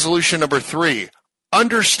Year's resolution number 3.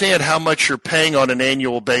 Understand how much you're paying on an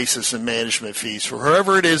annual basis in management fees for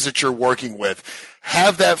whoever it is that you're working with.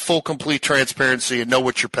 Have that full, complete transparency and know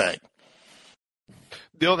what you're paying.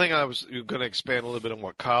 The only thing I was going to expand a little bit on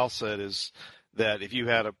what Kyle said is that if you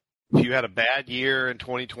had a bad year in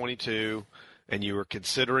 2022 and you were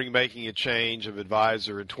considering making a change of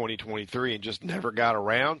advisor in 2023 and just never got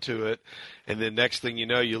around to it, and then next thing you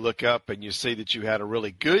know, you look up and you see that you had a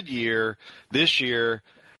really good year this year,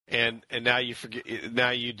 and now you forget. Now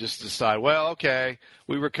you just decide, well, okay,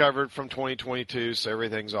 we recovered from 2022, so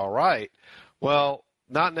everything's all right. Well,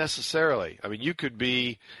 not necessarily. I mean, you could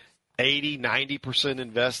be 80, 90%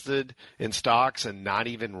 invested in stocks and not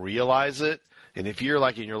even realize it. And if you're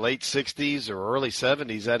like in your late 60s or early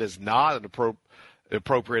 70s, that is not an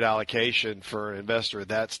appropriate allocation for an investor at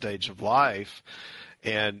that stage of life.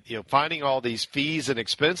 And, finding all these fees and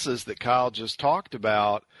expenses that Kyle just talked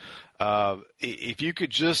about, if you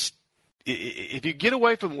get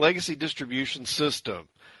away from the legacy distribution system,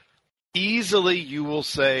 easily you will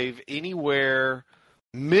save anywhere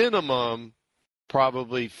minimum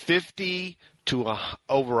probably 50 to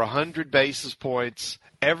over 100 basis points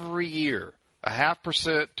every year,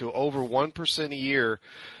 0.5% to over 1% a year.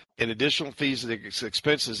 in additional fees and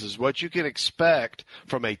expenses is what you can expect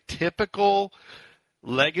from a typical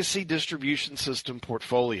legacy distribution system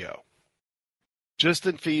portfolio, just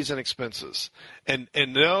in fees and expenses. And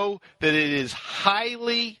know that it is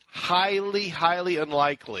highly, highly, highly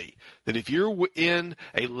unlikely that if you're in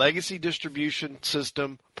a legacy distribution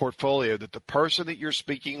system portfolio, that the person that you're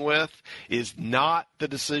speaking with is not the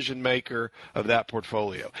decision maker of that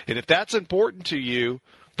portfolio. And if that's important to you,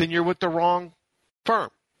 then you're with the wrong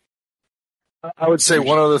firm. I would say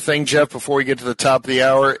one other thing, Jeff, before we get to the top of the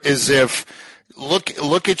hour, is if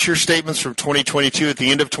look at your statements from 2022 at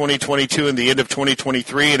the end of 2022 and the end of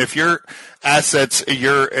 2023, and if your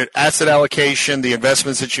asset allocation, the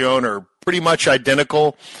investments that you own are pretty much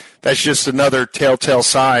identical, that's just another telltale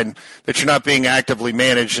sign that you're not being actively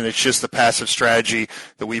managed, and it's just the passive strategy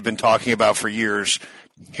that we've been talking about for years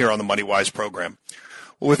here on the MoneyWise program.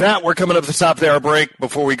 Well, with that, we're coming up to the top of our break.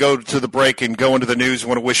 Before we go to the break and go into the news, I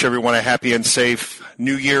want to wish everyone a happy and safe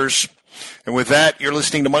New Year's. And with that, you're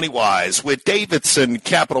listening to MoneyWise with Davidson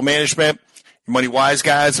Capital Management. Your MoneyWise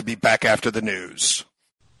guys will be back after the news.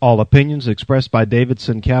 All opinions expressed by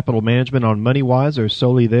Davidson Capital Management on MoneyWise are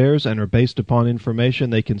solely theirs and are based upon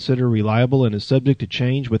information they consider reliable and is subject to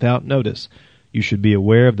change without notice. You should be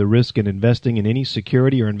aware of the risk in investing in any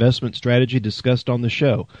security or investment strategy discussed on the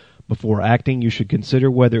show. Before acting, you should consider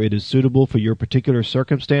whether it is suitable for your particular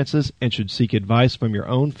circumstances and should seek advice from your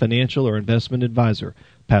own financial or investment advisor.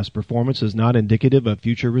 Past performance is not indicative of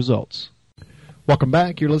future results. Welcome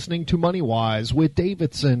back. You're listening to MoneyWise with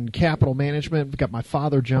Davidson Capital Management. We've got my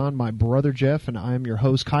father, John, my brother, Jeff, and I am your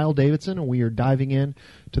host, Kyle Davidson, and we are diving in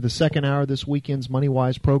to the second hour of this weekend's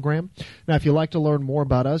MoneyWise program. Now, if you'd like to learn more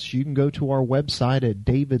about us, you can go to our website at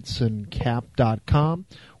davidsoncap.com.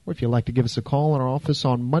 Or if you'd like to give us a call in our office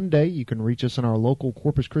on Monday, you can reach us in our local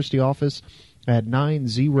Corpus Christi office at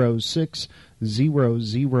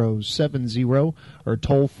 906-0070 or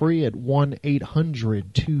toll free at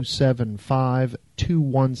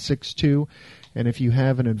 1-800-275-2162. And if you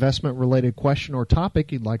have an investment-related question or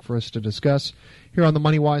topic you'd like for us to discuss here on the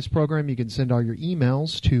MoneyWise program, you can send all your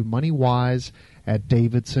emails to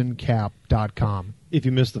moneywise@davidsoncap.com. If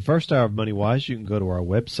you missed the first hour of MoneyWise, you can go to our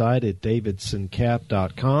website at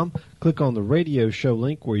davidsoncap.com. Click on the radio show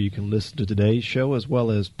link where you can listen to today's show as well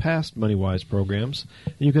as past MoneyWise programs.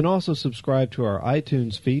 And you can also subscribe to our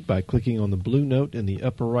iTunes feed by clicking on the blue note in the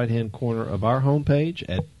upper right-hand corner of our homepage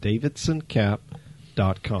at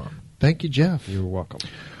davidsoncap.com. Thank you, Jeff. You're welcome.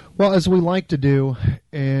 Well, as we like to do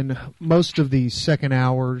in most of the second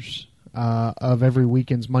hours of every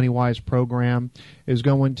weekend's MoneyWise program is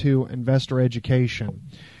going to investor education.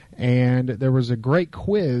 And there was a great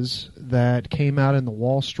quiz that came out in the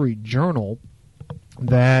Wall Street Journal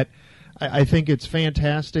that I think it's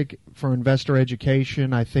fantastic for investor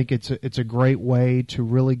education. I think it's a great way to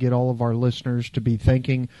really get all of our listeners to be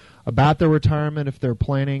thinking about their retirement if they're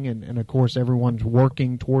planning, and of course everyone's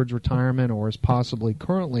working towards retirement or is possibly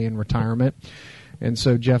currently in retirement. And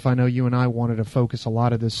so, Jeff, I know you and I wanted to focus a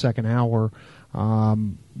lot of this second hour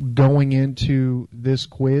going into this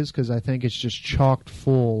quiz because I think it's just chocked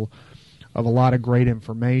full of a lot of great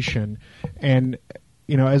information. And,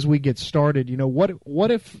 you know, as we get started, you know,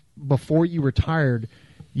 what if before you retired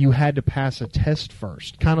you had to pass a test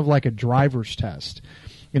first, kind of like a driver's test,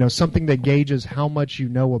 you know, something that gauges how much you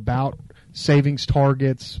know about savings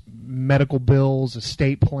targets, medical bills,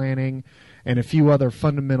 estate planning, and a few other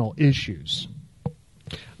fundamental issues?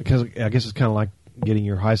 Because I guess it's kind of like getting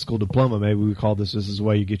your high school diploma. Maybe we call this is the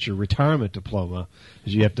way you get your retirement diploma,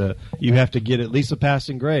 is you have to get at least a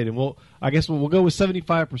passing grade. And we'll go with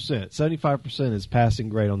 75%. 75% is passing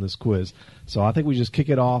grade on this quiz. So I think we just kick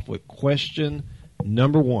it off with question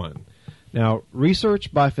number 1. Now,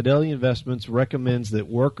 research by Fidelity Investments recommends that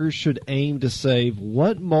workers should aim to save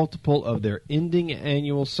what multiple of their ending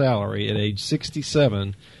annual salary at age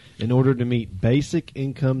 67 in order to meet basic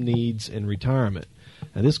income needs in retirement?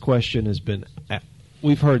 Now, this question has been,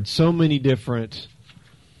 we've heard so many different,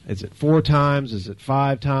 is it 4 times, is it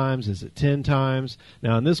 5 times, is it 10 times?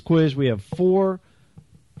 Now, in this quiz, we have 4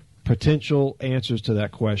 potential answers to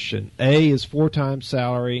that question. A is 4 times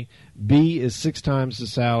salary, B is 6 times the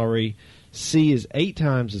salary, C is 8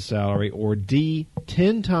 times the salary, or D,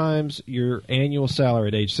 10 times your annual salary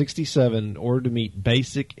at age 67 in order to meet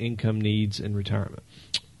basic income needs in retirement.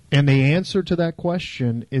 And the answer to that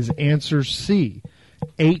question is answer C,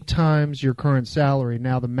 8 times your current salary.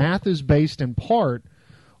 Now, the math is based in part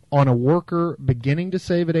on a worker beginning to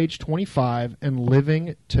save at age 25 and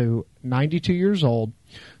living to 92 years old.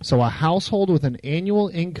 So a household with an annual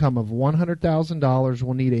income of $100,000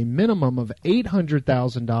 will need a minimum of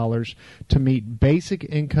 $800,000 to meet basic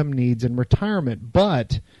income needs in retirement.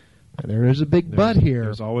 But There is a big but here.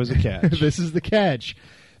 There's always a catch. This is the catch.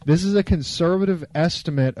 This is a conservative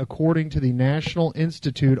estimate according to the National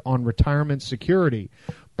Institute on Retirement Security.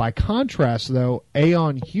 By contrast, though,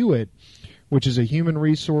 Aon Hewitt, which is a human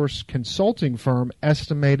resource consulting firm,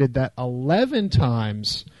 estimated that 11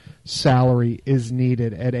 times salary is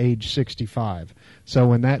needed at age 65.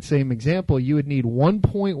 So in that same example, you would need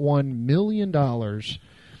 $1.1 million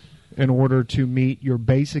in order to meet your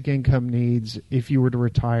basic income needs if you were to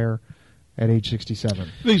retire at age 67.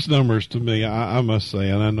 These numbers, to me, I must say,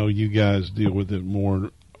 and I know you guys deal with it more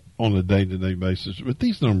on a day-to-day basis, but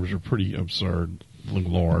these numbers are pretty absurd,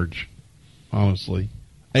 large, honestly.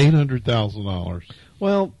 $800,000.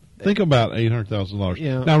 Well, think about $800,000.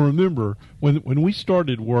 Yeah. Now, remember, when we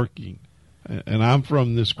started working, and I'm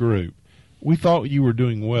from this group, we thought you were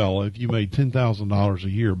doing well if you made $10,000 a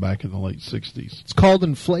year back in the late 60s. It's called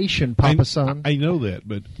inflation, Papa Son. I know that,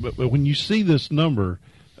 but when you see this number,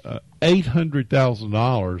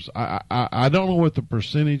 $800,000, I don't know what the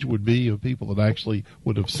percentage would be of people that actually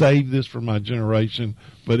would have saved this for my generation,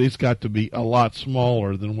 but it's got to be a lot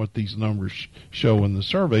smaller than what these numbers show in the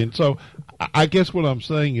survey. And so I guess what I'm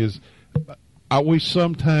saying is I wish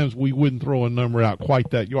sometimes we wouldn't throw a number out quite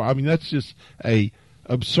that. I mean, that's just a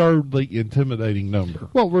absurdly intimidating number.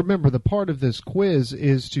 Well, remember, the part of this quiz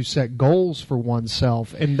is to set goals for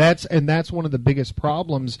oneself, and that's one of the biggest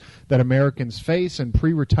problems that Americans face and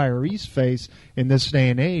pre-retirees face in this day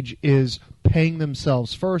and age is paying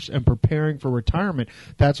themselves first and preparing for retirement.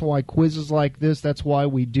 That's why quizzes like this, that's why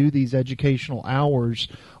we do these educational hours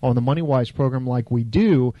on the MoneyWise program like we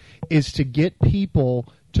do, is to get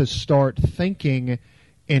people to start thinking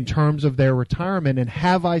in terms of their retirement, and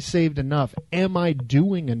have I saved enough? Am I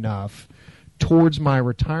doing enough towards my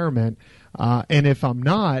retirement? And if I'm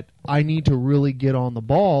not, I need to really get on the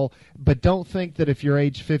ball. But don't think that if you're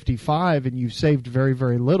age 55 and you've saved very,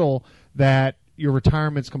 very little, that your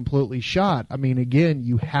retirement's completely shot. I mean, again,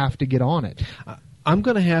 you have to get on it. I'm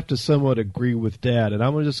going to have to somewhat agree with Dad, and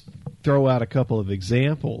I'm going to just throw out a couple of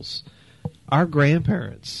examples. Our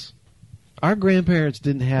grandparents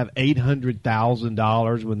didn't have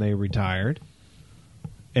 $800,000 when they retired,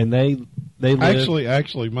 and they lived.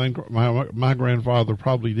 Actually, my grandfather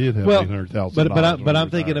probably did have $800,000. But I'm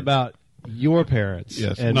thinking about your parents,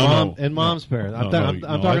 yes, and mom's parents. I'm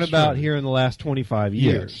talking about here in the last 25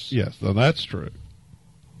 years. Yes, no, that's true.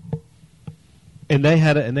 And they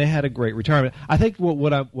had a great retirement. I think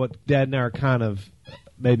what Dad and I are kind of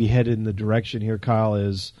maybe headed in the direction here, Kyle,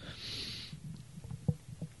 is.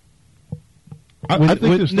 I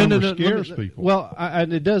think this number scares people. Well,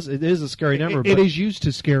 and it does. It is a scary number. It is used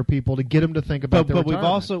to scare people to get them to think about their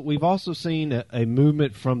retirement. But we've also seen a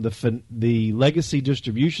movement from the legacy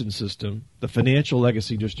distribution system, the financial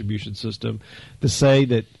legacy distribution system, to say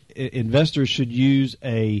that investors should use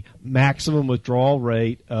a maximum withdrawal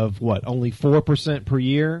rate of only 4% per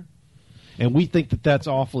year. And we think that that's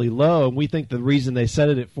awfully low. And we think the reason they set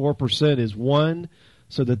it at 4% is one,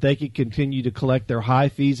 so that they can continue to collect their high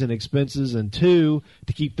fees and expenses, and two,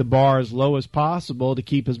 to keep the bar as low as possible, to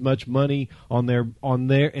keep as much money in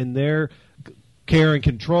their care and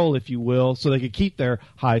control, if you will, so they can keep their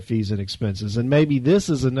high fees and expenses. And maybe this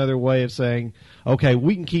is another way of saying, okay,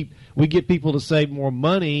 we get people to save more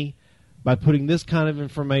money by putting this kind of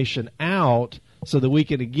information out, so that we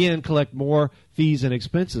can again collect more fees and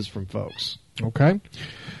expenses from folks. Okay.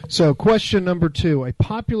 So question number 2. A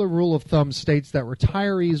popular rule of thumb states that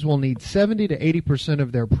retirees will need 70 to 80%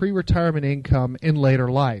 of their pre-retirement income in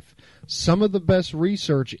later life. Some of the best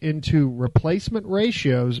research into replacement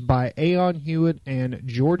ratios by Aon Hewitt and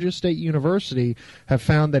Georgia State University have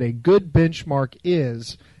found that a good benchmark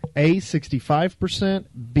is A, 65%,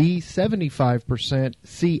 B, 75%,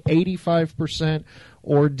 C, 85%,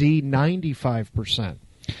 or D, 95%.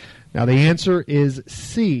 Now the answer is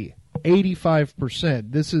C,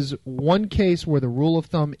 85%. This is one case where the rule of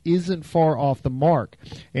thumb isn't far off the mark.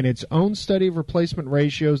 In its own study of replacement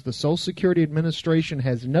ratios, the Social Security Administration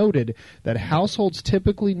has noted that households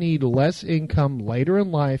typically need less income later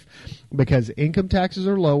in life because income taxes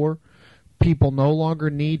are lower, people no longer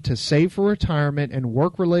need to save for retirement, and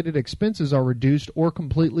work-related expenses are reduced or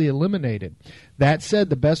completely eliminated. That said,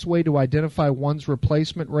 the best way to identify one's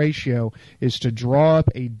replacement ratio is to draw up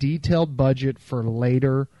a detailed budget for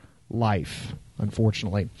later life,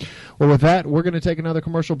 unfortunately. Well, with that, we're going to take another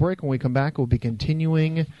commercial break. When we come back, we'll be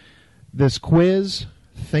continuing this quiz.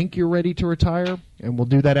 Think you're ready to retire? And we'll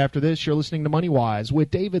do that after this. You're listening to MoneyWise with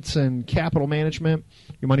Davidson Capital Management.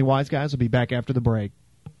 Your MoneyWise guys will be back after the break.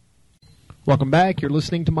 Welcome back. You're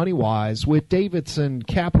listening to MoneyWise with Davidson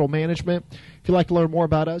Capital Management. If you'd like to learn more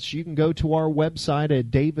about us, you can go to our website at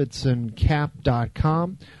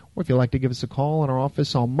davidsoncap.com. or if you'd like to give us a call in our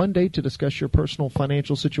office on Monday to discuss your personal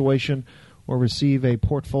financial situation or receive a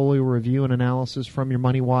portfolio review and analysis from your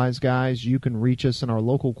MoneyWise guys, you can reach us in our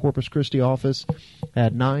local Corpus Christi office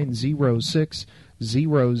at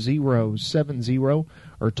 906-0070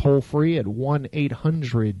 or toll free at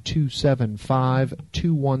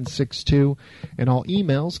 1-800-275-2162. And all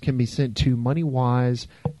emails can be sent to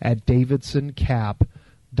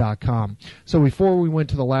moneywise@davidsoncap.com. So before we went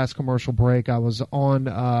to the last commercial break, I was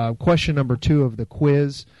on question number 2 of the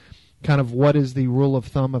quiz, kind of what is the rule of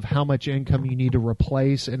thumb of how much income you need to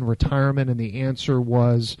replace in retirement, and the answer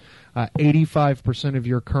was 85% of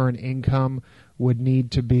your current income would need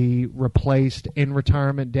to be replaced in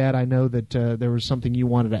retirement. Dad, I know that there was something you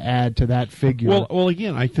wanted to add to that figure. Well,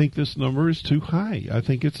 again, I think this number is too high. I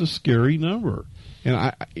think it's a scary number.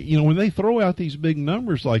 And, when they throw out these big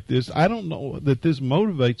numbers like this, I don't know that this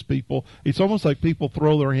motivates people. It's almost like people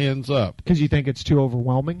throw their hands up. Because you think it's too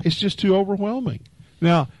overwhelming? It's just too overwhelming.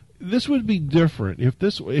 Now, this would be different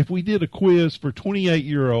if we did a quiz for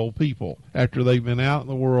 28-year-old people after they've been out in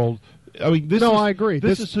the world. I mean, I agree.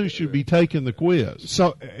 This is who should be taking the quiz.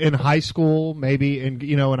 So in high school, maybe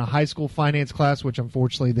in a high school finance class, which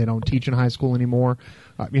unfortunately they don't teach in high school anymore,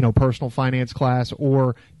 personal finance class,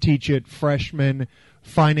 or teach it freshman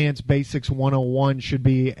finance basics 101 should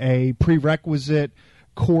be a prerequisite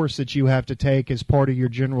course that you have to take as part of your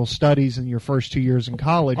general studies in your first 2 years in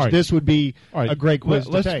college. Right. This would be a great quiz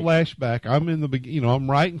to Let's take. flash back. I'm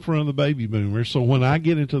I'm right in front of the baby boomers. So when I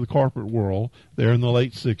get into the corporate world, there in the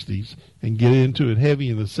late 60s, and get into it heavy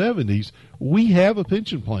in the 70s, we have a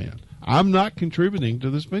pension plan. I'm not contributing to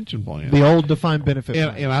this pension plan. The old defined benefit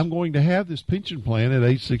plan. And I'm going to have this pension plan at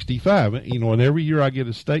age 65. And every year I get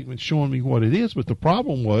a statement showing me what it is. But the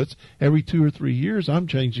problem was every 2 or 3 years I'm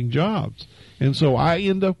changing jobs. And so I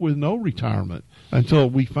end up with no retirement until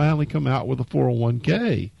we finally come out with a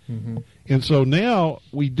 401k. Mm-hmm. And so now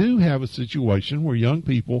we do have a situation where young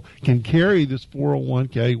people can carry this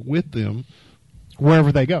 401k with them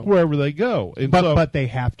wherever they go. And but they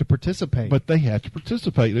have to participate.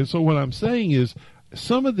 And so what I'm saying is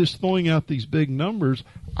some of this throwing out these big numbers,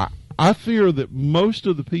 I fear that most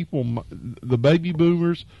of the people, the baby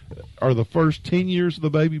boomers, or the first 10 years of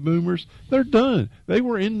the baby boomers, they're done. They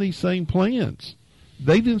were in these same plans.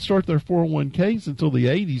 They didn't start their 401ks until the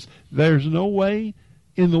 80s. There's no way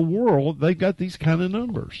in the world they got these kind of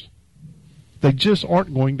numbers. They just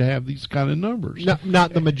aren't going to have these kind of numbers.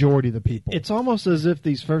 Not the majority of the people. It's almost as if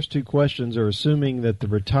these first 2 questions are assuming that the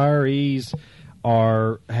retirees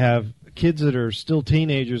have kids that are still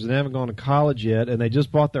teenagers and haven't gone to college yet, and they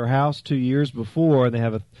just bought their house 2 years before, and they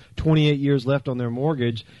have 28 years left on their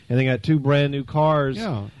mortgage, and they got 2 brand new cars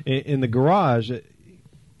in the garage.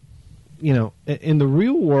 In the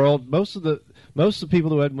real world, most of the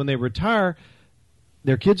people when they retire,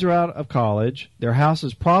 their kids are out of college, their house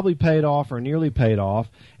is probably paid off or nearly paid off,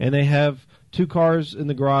 and they have 2 cars in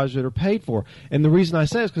the garage that are paid for. And the reason I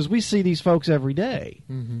say is because we see these folks every day.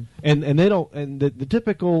 Mm-hmm. And they don't. And the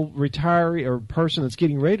typical retiree or person that's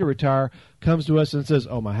getting ready to retire comes to us and says,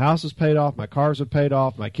 "Oh, my house is paid off, my cars are paid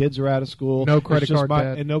off, my kids are out of school, no credit card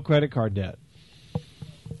debt, and no credit card debt."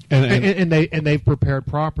 And they've prepared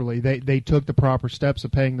properly. They took the proper steps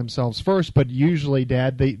of paying themselves first. But usually,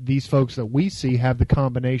 Dad, these folks that we see have the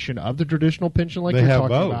combination of the traditional pension, like you're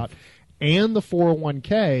talking about, and the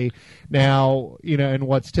 401k. Now, and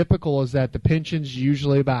what's typical is that the pension's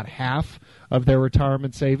usually about half of their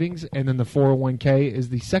retirement savings, and then the 401k is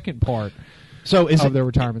the second part. So of their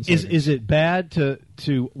retirement savings. Is it bad to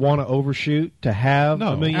want to overshoot to have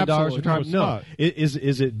 $1 million retirement? No.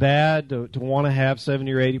 Is it bad to want to have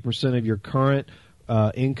 70 or 80% of your current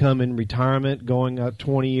income in retirement going up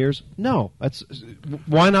 20 years? No.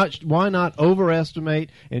 Why not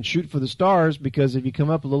overestimate and shoot for the stars? Because if you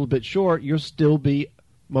come up a little bit short, you'll still be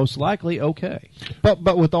most likely okay.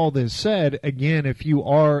 But with all this said, again, if you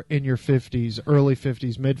are in your 50s, early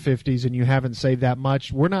 50s, mid 50s, and you haven't saved that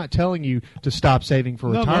much, we're not telling you to stop saving for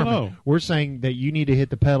retirement. No. We're saying that you need to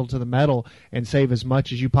hit the pedal to the metal and save as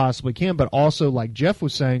much as you possibly can, but also, like Jeff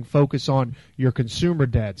was saying, focus on your consumer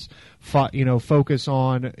debts. Focus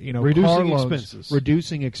on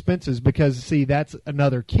reducing expenses, because see, that's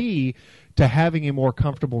another key to having a more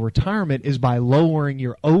comfortable retirement is by lowering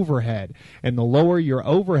your overhead. And the lower your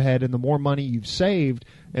overhead and the more money you've saved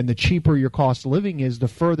and the cheaper your cost of living is, the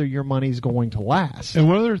further your money is going to last. And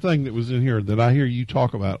one other thing that was in here that I hear you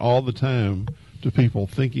talk about all the time to people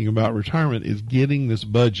thinking about retirement is getting this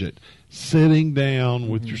budget, sitting down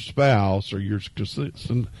with your spouse or your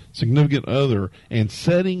significant other and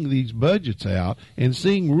setting these budgets out and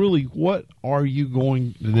seeing really what are you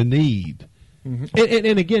going to need. Mm-hmm.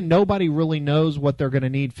 And again, nobody really knows what they're going to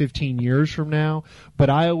need 15 years from now. But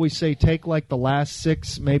I always say take like the last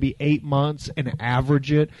 6, maybe 8 months and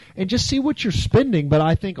average it and just see what you're spending. But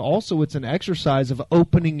I think also it's an exercise of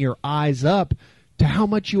opening your eyes up to how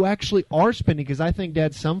much you actually are spending, because I think,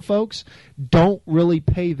 Dad, some folks don't really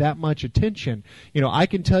pay that much attention. You know, I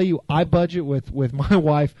can tell you I budget with my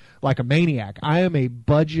wife like a maniac. I am a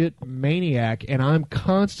budget maniac, and I'm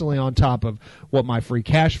constantly on top of what my free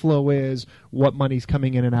cash flow is, what money's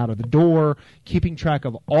coming in and out of the door, keeping track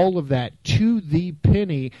of all of that to the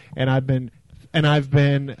penny, and I've been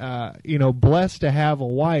blessed to have a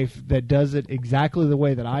wife that does it exactly the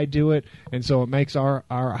way that I do it, and so it makes our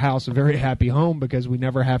house a very happy home because we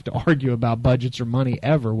never have to argue about budgets or money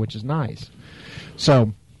ever, which is nice.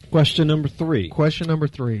 So, question number 3.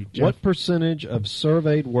 Jeff. What percentage of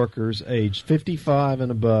surveyed workers aged 55 and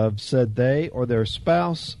above said they or their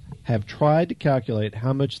spouse have tried to calculate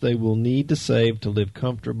how much they will need to save to live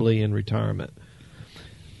comfortably in retirement?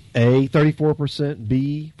 A, 34%,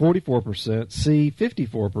 B, 44%, C,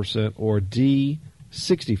 54%, or D,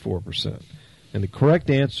 64%. And the correct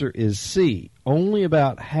answer is C. Only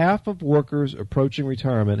about half of workers approaching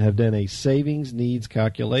retirement have done a savings needs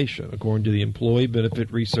calculation, according to the Employee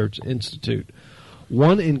Benefit Research Institute.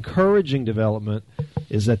 One encouraging development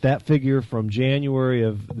is that figure from January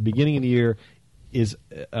of the beginning of the year is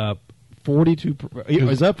 42. It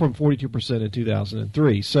was up from 42% in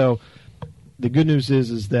 2003. So the good news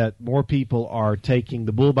is that more people are taking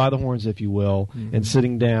the bull by the horns, if you will, and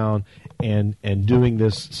sitting down and doing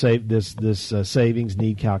this savings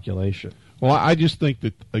need calculation. Well, I just think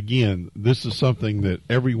that, again, this is something that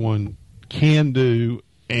everyone can do,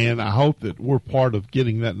 and I hope that we're part of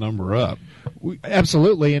getting that number up.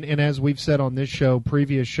 Absolutely, and as we've said on this show,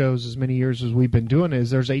 previous shows, as many years as we've been doing it,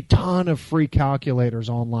 is there's a ton of free calculators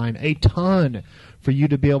online, a ton, for you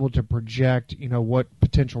to be able to project, what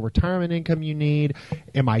potential retirement income you need.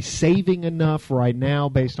 Am I saving enough right now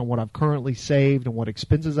based on what I've currently saved and what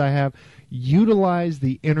expenses I have? Utilize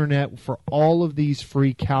the internet for all of these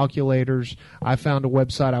free calculators. I found a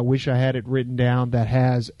website, I wish I had it written down, that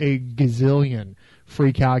has a gazillion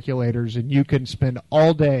free calculators, and you can spend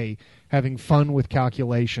all day having fun with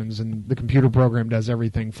calculations, and the computer program does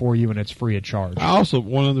everything for you, and it's free of charge.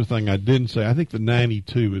 One other thing I didn't say, I think the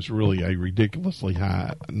 92 is really a ridiculously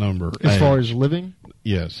high number. As far as living?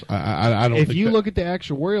 Yes. I don't think if you look at the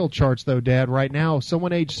actuarial charts, though, Dad, right now,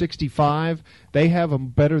 someone age 65, they have a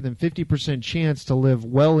better than 50% chance to live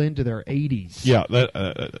well into their 80s. Yeah.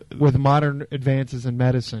 With modern advances in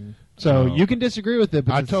medicine. So you can disagree with it,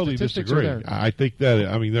 but I the totally statistics disagree. are there. I think that,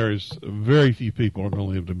 there is very few people are going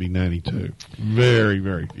to live to be 92. Very,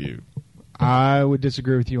 very few. I would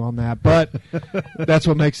disagree with you on that, but that's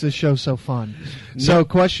what makes this show so fun. So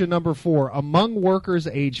question number 4. Among workers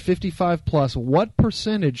age 55 plus, what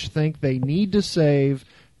percentage think they need to save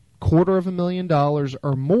 $250,000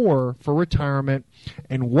 or more for retirement,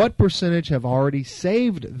 and what percentage have already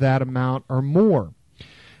saved that amount or more?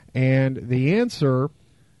 And the answer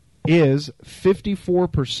is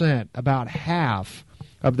 54%. About half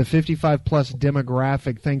of the 55-plus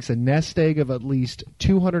demographic thinks a nest egg of at least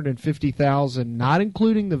 $250,000, not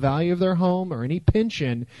including the value of their home or any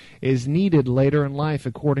pension, is needed later in life,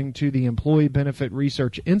 according to the Employee Benefit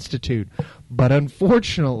Research Institute. But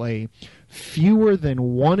unfortunately, fewer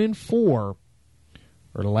than 1 in 4,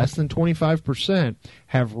 or less than 25%,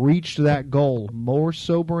 have reached that goal. More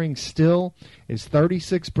sobering still is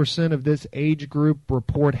 36% of this age group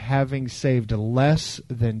report having saved less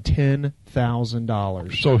than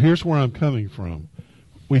 $10,000. So here's where I'm coming from.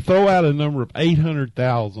 We throw out a number of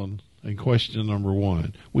 800,000 in question number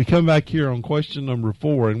 1. We come back here on question number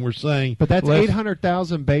 4, and we're saying... But that's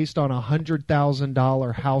 800,000 based on a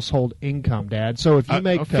 $100,000 household income, Dad. So if you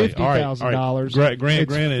make $50,000, it's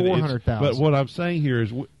 $400,000. But what I'm saying here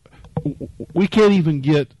is we can't even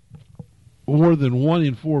get more than 1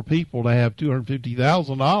 in 4 people to have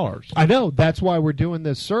 $250,000. I know. That's why we're doing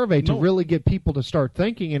this survey, to really get people to start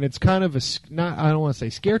thinking. And it's kind of I don't want to say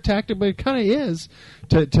scare tactic, but it kind of is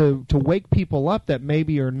to wake people up that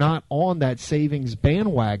maybe are not on that savings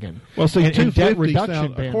bandwagon. Well, see, and debt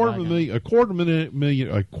reduction a quarter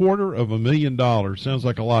of $1,000,000 sounds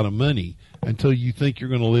like a lot of money until you think you're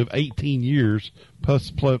going to live 18 years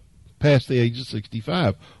plus past the age of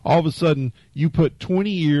 65. All of a sudden, you put 20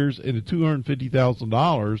 years into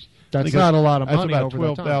 $250,000. That's not a lot of money. That's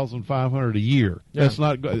about $12,500 a year. Yeah.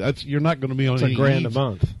 You're not going to be on it's any $1,000 needs. a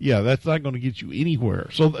month. Yeah, that's not going to get you anywhere.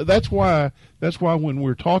 So that's why when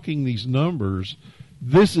we're talking these numbers,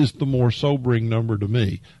 this is the more sobering number to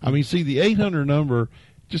me. See, the 800 number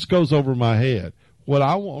just goes over my head. what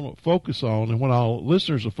I want to focus on and what our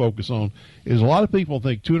listeners will focus on is a lot of people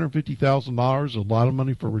think $250,000 is a lot of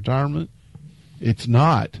money for retirement. It's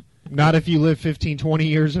not. Not if you live 15, 20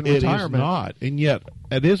 years in retirement. It is not. And yet,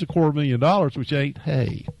 it is $250,000, which ain't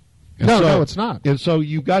hay. No, it's not. And so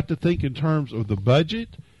you've got to think in terms of the budget.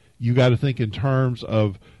 You got to think in terms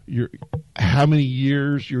of how many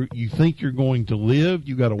years you think you're going to live.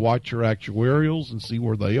 You got to watch your actuarials and see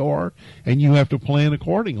where they are, and you have to plan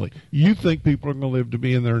accordingly. You think people are going to live to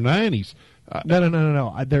be in their 90s.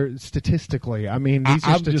 No. They're statistically. I mean, these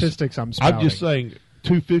are statistics I'm spouting. I'm just saying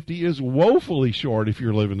 250 is woefully short if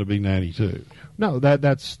you're living to be 92. No,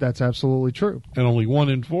 that's absolutely true. And only 1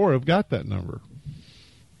 in 4 have got that number.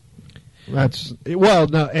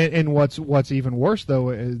 And what's even worse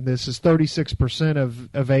though is this is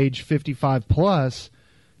 36% of age 55 plus.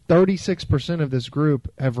 36% of this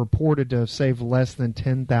group have reported to have saved less than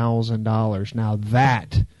 $10,000. Now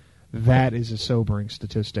that is a sobering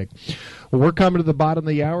statistic. Well, we're coming to the bottom of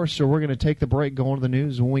the hour, so we're going to take the break, go on to the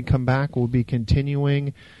news. When we come back, we'll be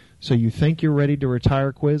continuing. So you think you're ready to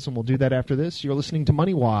retire quiz, and we'll do that after this. You're listening to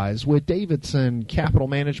Money Wise with Davidson Capital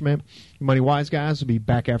Management. Money Wise guys will be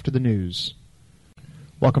back after the news.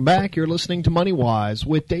 Welcome back. You're listening to Money Wise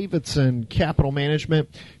with Davidson Capital Management.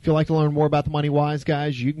 If you'd like to learn more about the Money Wise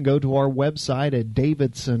guys, you can go to our website at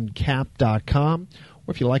davidsoncap.com.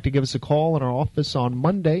 Or if you'd like to give us a call in our office on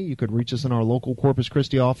Monday, you could reach us in our local Corpus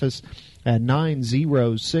Christi office at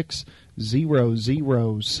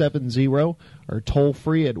 906-0070 or toll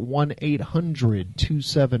free at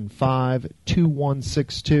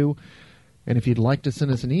 1-800-275-2162. And if you'd like to send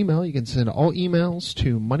us an email, you can send all emails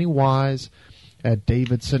to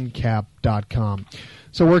moneywise@davidsoncap.com.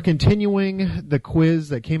 So we're continuing the quiz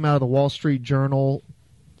that came out of the Wall Street Journal.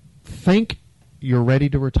 Think you're ready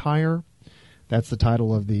to retire? That's the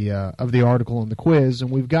title of the article in the quiz, and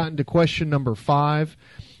we've gotten to question number 5.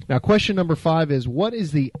 Now, question number 5 is, what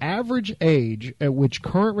is the average age at which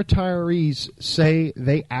current retirees say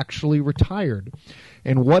they actually retired?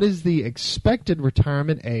 And what is the expected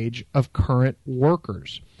retirement age of current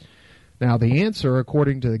workers? Now, the answer,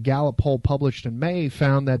 according to the Gallup poll published in May,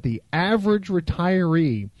 found that the average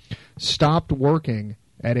retiree stopped working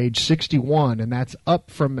at age 61, and that's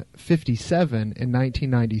up from 57 in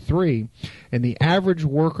 1993. And the average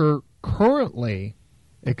worker currently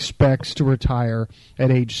expects to retire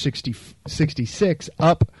at age 66,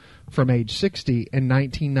 up from age 60 in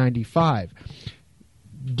 1995.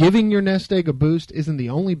 Giving your nest egg a boost isn't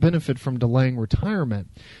the only benefit from delaying retirement.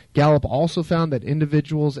 Gallup also found that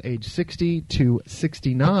individuals age 60 to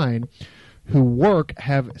 69 who work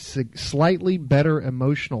have slightly better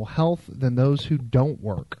emotional health than those who don't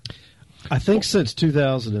work. I think since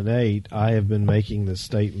 2008, I have been making the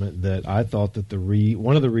statement that I thought that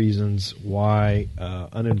one of the reasons why the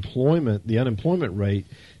unemployment rate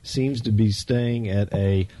seems to be staying at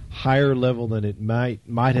a higher level than it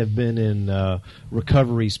might have been in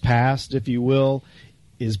recoveries past, if you will,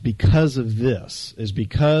 is because of this, is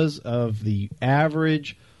because of the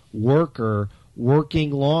average worker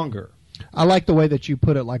working longer. I like the way that you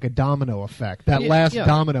put it, like a domino effect. That last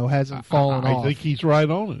domino hasn't fallen off. I think he's right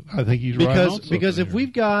on it. I think he's right on it. Because if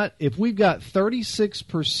we've got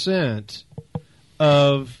 36%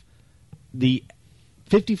 of the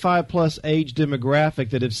 55 plus age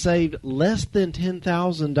demographic that have saved less than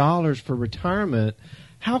 $10,000 for retirement,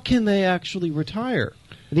 how can they actually retire?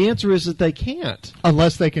 The answer is that they can't.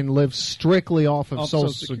 Unless they can live strictly off of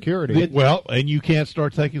Social Security. Well, and you can't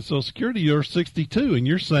start taking Social Security. You're 62, and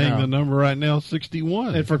you're saying the number right now is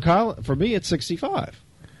 61. And for me, it's 65.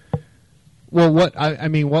 Well,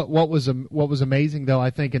 what was amazing, though,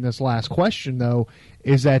 I think, in this last question, though,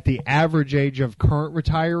 is that the average age of current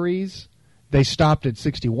retirees, they stopped at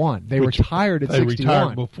 61. They retired at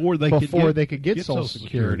 61 before they could get Social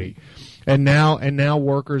Security. And now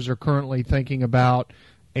workers are currently thinking about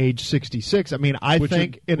age 66. I mean, which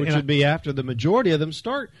would be after the majority of them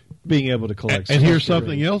start being able to collect. And here's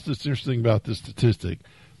something else that's interesting about this statistic.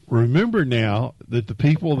 Remember now that the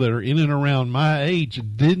people that are in and around my age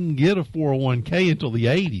didn't get a 401k until the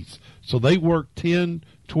 80s. So they worked 10,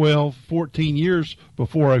 12, 14 years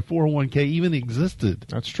before a 401k even existed.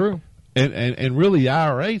 That's true. And really,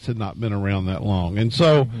 IRAs had not been around that long. And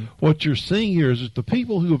so what you're seeing here is that the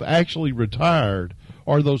people who have actually retired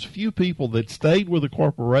are those few people that stayed with a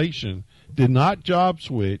corporation, did not job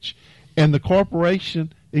switch, and the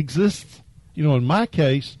corporation exists. In my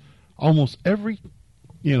case, almost every,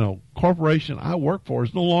 corporation I work for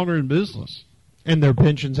is no longer in business. And their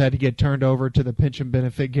pensions had to get turned over to the Pension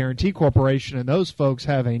Benefit Guaranty Corporation, and those folks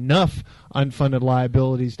have enough unfunded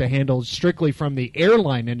liabilities to handle strictly from the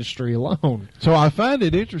airline industry alone. So I find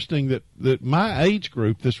it interesting that my age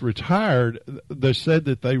group that's retired, they said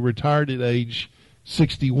that they retired at age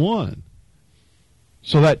 61.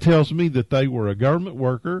 So that tells me that they were a government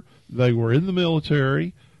worker, they were in the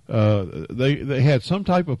military, they had some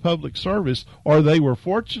type of public service, or they were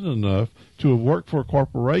fortunate enough to have worked for a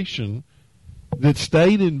corporation that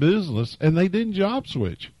stayed in business and they didn't job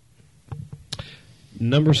switch.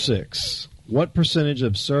 Number 6. What percentage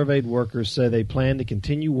of surveyed workers say they plan to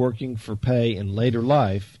continue working for pay in later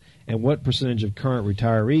life, and what percentage of current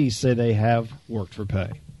retirees say they have worked for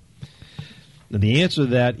pay? Now, the answer to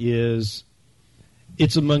that is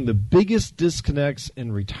it's among the biggest disconnects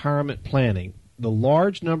in retirement planning. The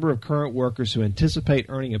large number of current workers who anticipate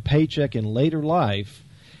earning a paycheck in later life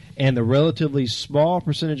and the relatively small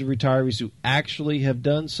percentage of retirees who actually have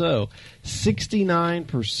done so.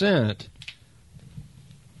 69%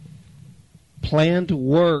 plan to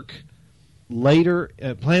work later,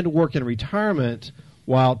 plan to work in retirement,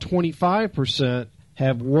 while 25%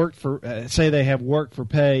 have worked for, say they have worked for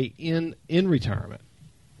pay in retirement.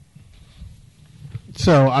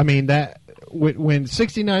 So, I mean, that when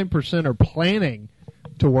 69% are planning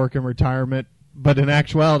to work in retirement, but in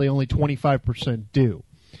actuality only 25% do.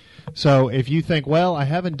 So if you think, well, I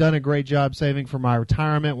haven't done a great job saving for my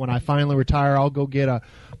retirement, when I finally retire, I'll go get a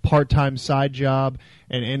part-time side job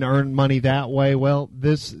and earn money that way. Well,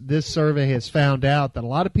 this survey has found out that a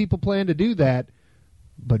lot of people plan to do that,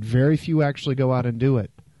 but very few actually go out and do it.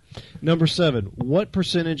 Number 7, what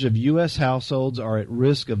percentage of U.S. households are at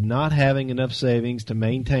risk of not having enough savings to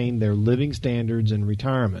maintain their living standards in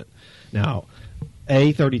retirement? Now,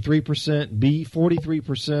 A, 33%, B,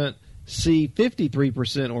 43%, C,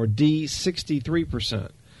 53%, or D, 63%.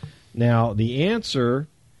 Now, the answer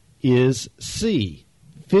is C,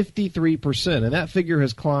 53%, and that figure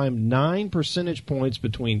has climbed 9 percentage points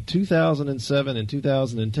between 2007 and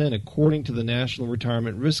 2010, according to the National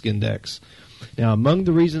Retirement Risk Index. Now, among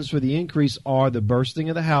the reasons for the increase are the bursting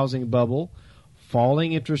of the housing bubble,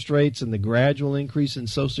 falling interest rates, and the gradual increase in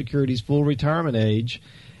Social Security's full retirement age.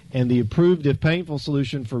 And the approved, if painful,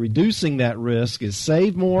 solution for reducing that risk is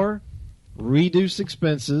save more, reduce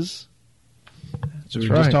expenses, so we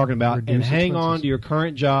were just talking about, and hang on to your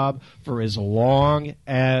current job for as long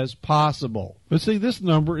as possible. But see, this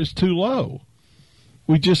number is too low.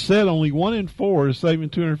 We just said only 1 in 4 is saving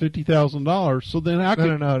 $250,000. So then how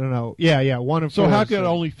could no. Yeah, 1 in 4. So how could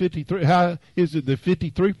only 53? How is it that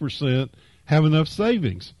 53% have enough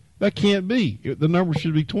savings? That can't be. The number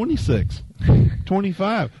should be 26,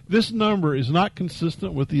 25. This number is not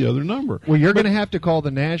consistent with the other number. Well, you're going to have to call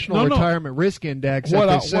the National Retirement Risk Index at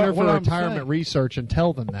the Center for Retirement Research and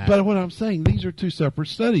tell them that. But what I'm saying, these are two separate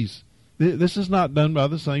studies. This is not done by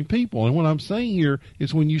the same people. And what I'm saying here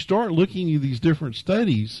is when you start looking at these different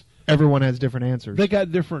studies, everyone has different answers. They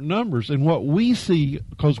got different numbers. And what we see,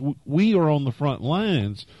 because we are on the front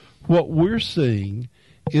lines, what we're seeing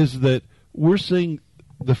is that we're seeing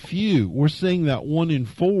the few. We're seeing that 1 in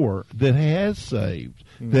 4 that has saved,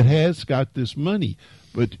 that has got this money.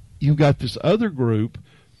 But you've got this other group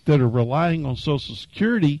that are relying on Social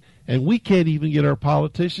Security, and we can't even get our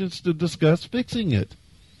politicians to discuss fixing it.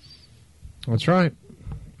 That's right.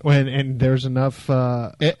 And there's enough.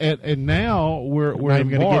 And now we're not even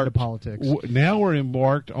going to get into politics. Now we're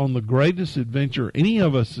embarked on the greatest adventure any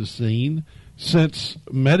of us has seen since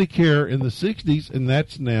Medicare in the 60s, and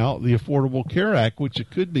that's now the Affordable Care Act, which it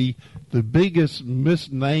could be the biggest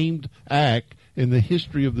misnamed act in the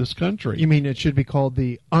history of this country. You mean it should be called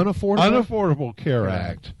the Unaffordable Care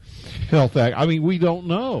Act, Health Act? I mean, we don't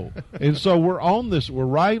know. And so we're on this. We're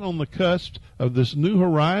right on the cusp of this new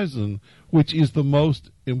horizon, which is the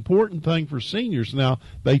most important thing for seniors. Now,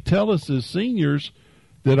 they tell us as seniors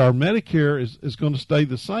that our Medicare is going to stay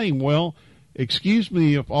the same. Well, excuse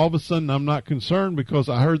me if all of a sudden I'm not concerned, because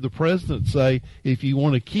I heard the president say if you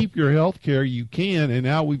want to keep your health care, you can, and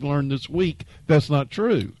now we've learned this week that's not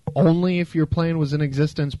true. Only if your plan was in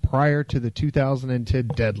existence prior to the 2010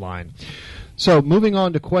 deadline. So moving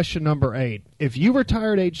on to question number 8. If you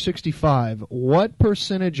retire at age 65, what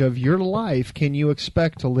percentage of your life can you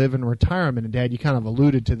expect to live in retirement? And, Dad, you kind of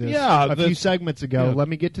alluded to this a few segments ago. Yeah. Let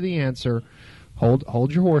me get to the answer.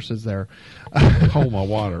 Hold your horses there. Hold my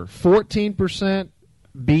water. 14%,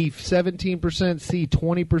 B 17%, C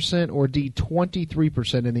 20%, or D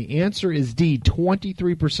 23%. And the answer is D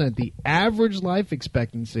 23%. The average life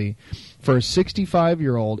expectancy for a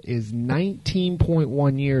 65-year-old is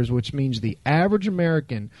 19.1 years, which means the average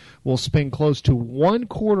American will spend close to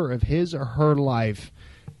 1/4 of his or her life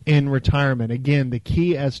in retirement. Again, the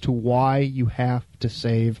key as to why you have to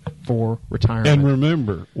save for retirement. And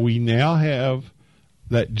remember, we now have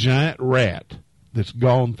that giant rat that's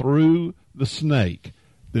gone through the snake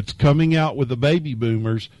that's coming out with the baby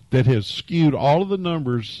boomers that has skewed all of the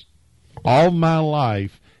numbers all my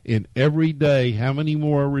life in every day. How many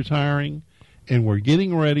more are retiring? And we're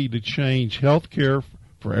getting ready to change health care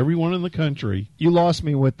for everyone in the country. You lost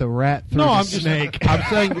me with the rat through the snake. I'm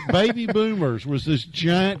saying baby boomers was this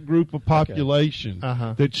giant group of population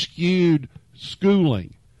that skewed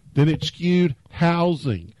schooling, then it skewed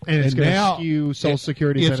housing, and it's going to skew Social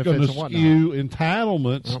Security benefits and whatnot. It's going to skew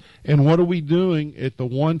entitlements. Yep. And what are we doing at the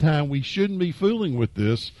one time we shouldn't be fooling with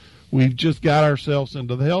this? We've just got ourselves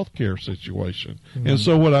into the health care situation. Mm-hmm. And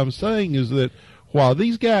so what I'm saying is that while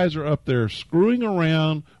these guys are up there screwing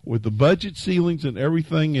around with the budget ceilings and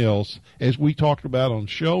everything else, as we talked about on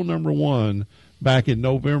show number 1 back in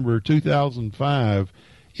November 2005,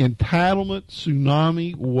 entitlement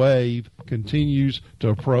tsunami wave continues to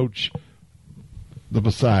approach the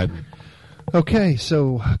Poseidon. Okay,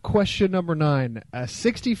 so question number 9. A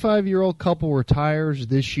 65-year-old couple retires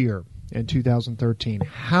this year. In 2013,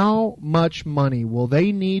 how much money will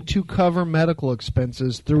they need to cover medical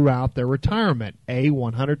expenses throughout their retirement? A,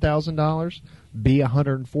 $100,000, B,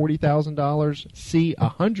 $140,000, C,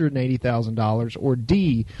 $180,000, or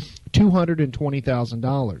D,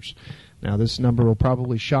 $220,000. Now, this number will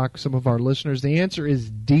probably shock some of our listeners. The answer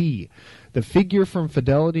is D. The figure from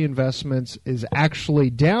Fidelity Investments is actually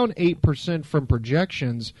down 8% from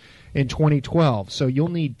projections in 2012. So you'll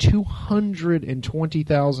need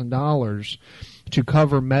 $220,000 to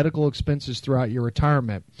cover medical expenses throughout your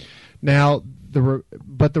retirement. Now,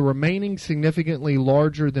 but the remaining significantly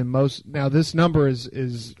larger than most. Now, this number is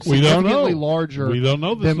significantly larger than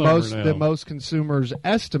most consumers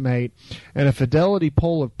estimate. And a Fidelity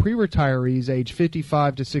poll of pre-retirees aged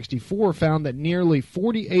 55 to 64 found that nearly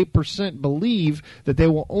 48% believe that they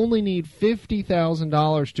will only need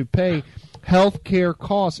 $50,000 to pay health care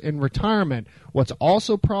costs in retirement. What's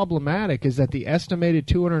also problematic is that the estimated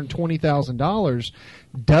 $220,000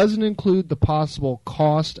 doesn't include the possible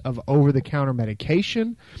cost of over-the-counter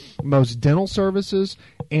medication, most dental services,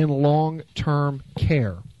 and long-term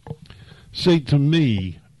care. See, to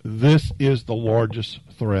me, this is the largest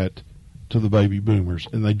threat to the baby boomers,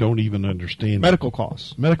 and they don't even understand medical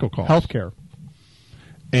costs, health care.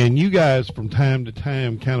 And you guys, from time to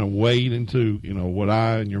time, kind of wade into, what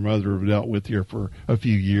I and your mother have dealt with here for a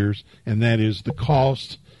few years, and that is the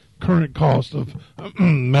current cost of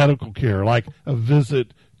medical care, like a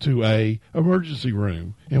visit to a emergency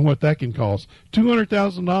room, and what that can cost.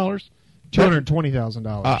 $200,000?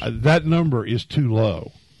 $220,000. That number is too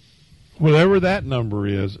low. Whatever that number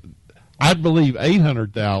is, I'd believe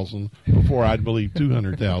 $800,000 before I'd believe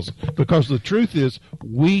 $200,000, because the truth is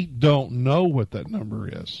we don't know what that number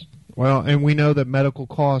is. Well, and we know that medical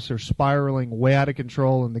costs are spiraling way out of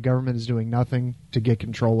control, and the government is doing nothing to get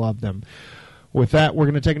control of them. With that, we're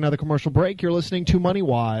going to take another commercial break. You're listening to Money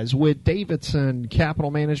Wise with Davidson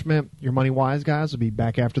Capital Management. Your Money Wise guys will be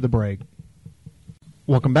back after the break.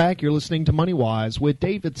 Welcome back. You're listening to Money Wise with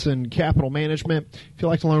Davidson Capital Management. If you'd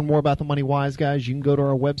like to learn more about the Money Wise guys, you can go to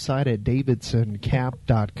our website at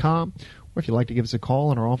davidsoncap.com. Or if you'd like to give us a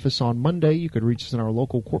call in our office on Monday, you could reach us in our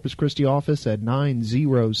local Corpus Christi office at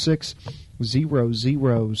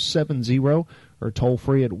 906-0070 or toll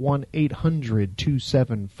free at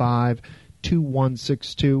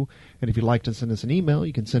 1-800-275-2162. And if you'd like to send us an email,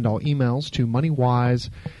 you can send all emails to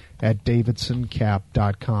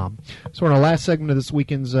moneywise@davidsoncap.com. So in our last segment of this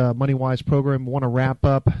weekend's Money Wise program, we want to wrap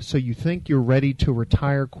up So You Think You're Ready to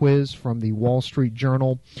Retire quiz from the Wall Street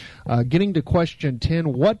Journal. Getting to question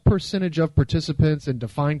 10, what percentage of participants in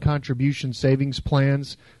defined contribution savings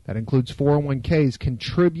plans, that includes 401ks,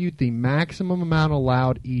 contribute the maximum amount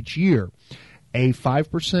allowed each year? A,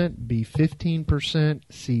 5%, B, 15%,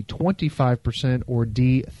 C, 25%, or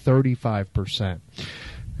D, 35%.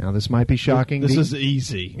 Now, this might be shocking. This is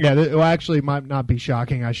easy. Yeah, well, actually, it might not be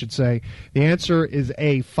shocking, I should say. The answer is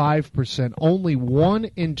A, 5%. Only 1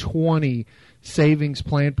 in 20 savings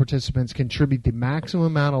plan participants contribute the maximum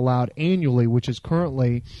amount allowed annually, which is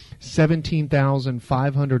currently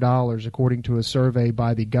 $17,500, according to a survey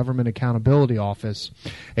by the Government Accountability Office.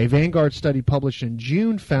 A Vanguard study published in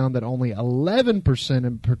June found that only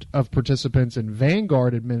 11% of participants in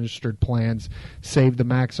Vanguard-administered plans saved the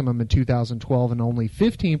maximum in 2012, and only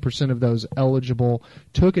 15% of those eligible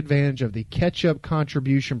took advantage of the catch-up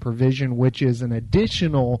contribution provision, which is an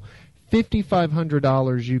additional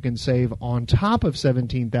 $5,500 you can save on top of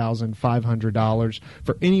 $17,500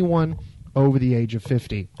 for anyone over the age of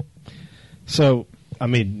 50. So, I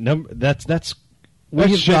mean, that's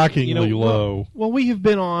That's shockingly low. Well, we have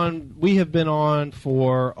been on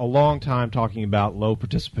for a long time talking about low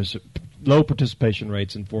participation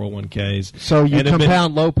rates in 401ks. So you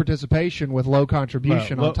compound low participation with low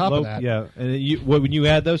contribution on top of that. Yeah, and when you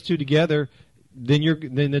add those two together, then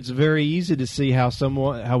it's very easy to see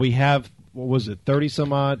how we have, what was it,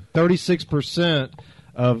 36%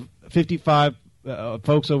 of 55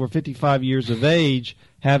 folks over 55 years of age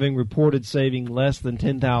having reported saving less than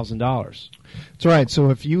 $10,000. That's right. So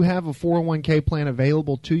if you have a 401k plan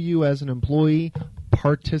available to you as an employee,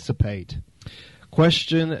 participate.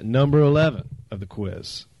 Question number 11 of the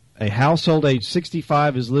quiz. A household age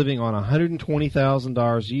 65 is living on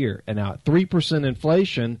 $120,000 a year. And now at 3%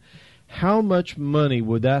 inflation, how much money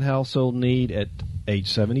would that household need at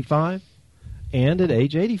age 75 and at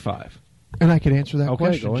age 85? And I could answer that Okay,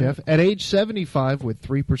 question, go ahead. Jeff. At age 75 with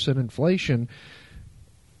 3% inflation,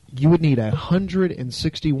 you would need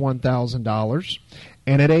 $161,000.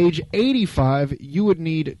 And at age 85, you would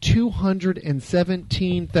need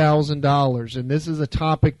 $217,000. And this is a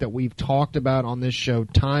topic that we've talked about on this show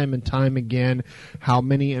time and time again, how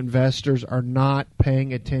many investors are not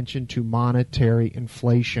paying attention to monetary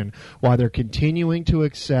inflation, while they're continuing to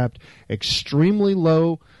accept extremely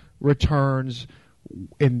low returns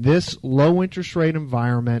in this low interest rate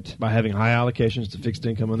environment. By having high allocations to fixed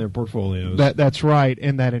income in their portfolios. That's right,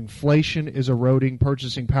 and that inflation is eroding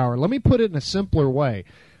purchasing power. Let me put it in a simpler way.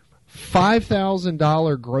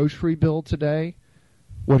 $5,000 grocery bill today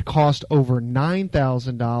would cost over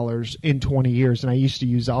 $9,000 in 20 years. And I used to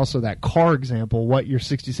use also that car example, what your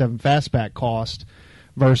 67 Fastback cost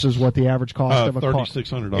versus what the average cost of a car.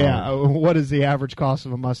 $3,600. Yeah, what is the average cost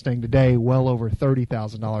of a Mustang today? Well over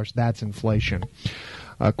 $30,000. That's inflation.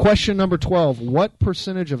 Question number 12. What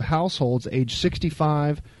percentage of households age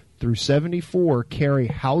 65 through 74 carry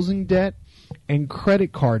housing debt and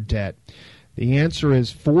credit card debt? The answer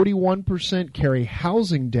is 41% carry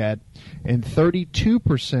housing debt and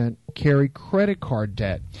 32% carry credit card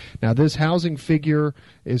debt. Now, this housing figure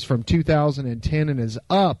is from 2010 and is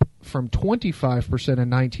up from 25% in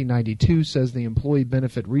 1992, says the Employee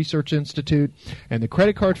Benefit Research Institute, and the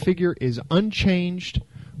credit card figure is unchanged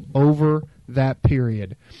over that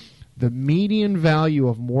period. The median value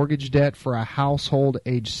of mortgage debt for a household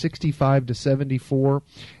age 65 to 74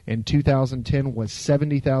 in 2010 was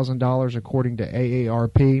 $70,000 according to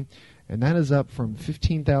AARP, and that is up from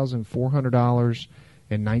 $15,400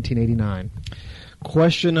 in 1989.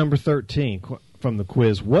 Question number 13 from the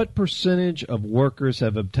quiz. What percentage of workers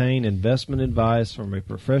have obtained investment advice from a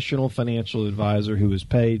professional financial advisor who is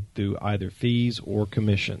paid through either fees or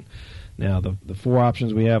commission? Now, the four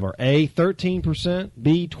options we have are A, 13%,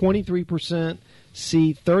 B, 23%,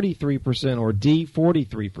 C, 33%, or D,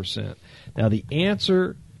 43%. Now, the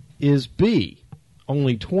answer is B.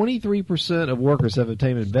 Only 23% of workers have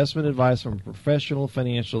obtained investment advice from a professional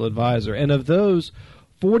financial advisor. And of those,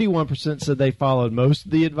 41% said they followed most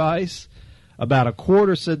of the advice. About a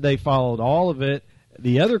quarter said they followed all of it.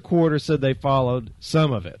 The other quarter said they followed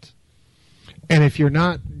some of it. And if you're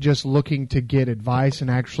not just looking to get advice and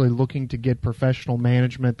actually looking to get professional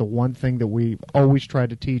management, the one thing that we always try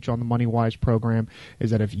to teach on the Money Wise program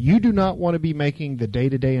is that if you do not want to be making the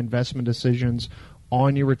day-to-day investment decisions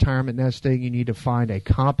on your retirement nest egg, you need to find a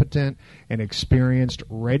competent and experienced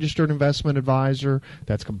registered investment advisor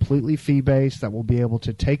that's completely fee-based, that will be able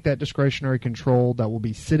to take that discretionary control, that will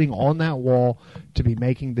be sitting on that wall to be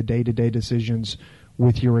making the day-to-day decisions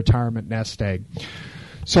with your retirement nest egg.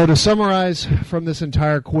 So to summarize from this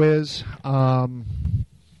entire quiz,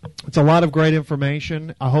 it's a lot of great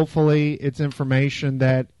information. Hopefully it's information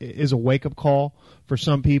that is a wake-up call for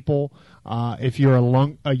some people. If you're a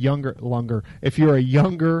younger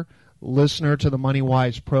listener to the Money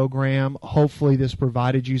Wise program, hopefully this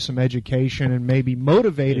provided you some education and maybe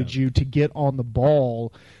motivated you to get on the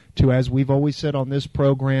ball to, as we've always said on this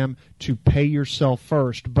program, to pay yourself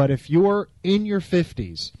first. But if you're in your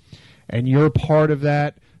 50s and you're part of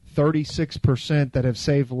that 36% that have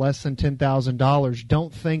saved less than $10,000,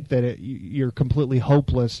 don't think that you're completely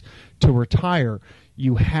hopeless to retire.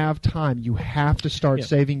 You have time. You have to start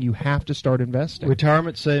saving. You have to start investing.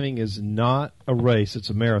 Retirement saving is not a race. It's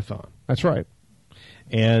a marathon. That's right.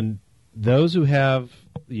 And those who have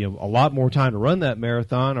a lot more time to run that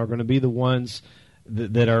marathon are going to be the ones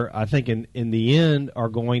that are, I think, in the end, are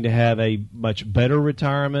going to have a much better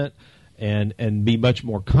retirement and be much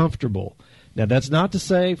more comfortable. Now, that's not to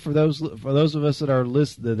say for those of us that are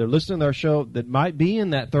listening to our show that might be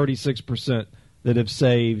in that 36% that have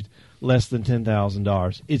saved less than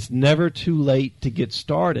 $10,000. It's never too late to get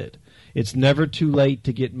started. It's never too late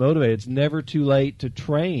to get motivated. It's never too late to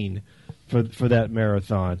train for that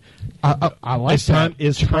marathon. I like that.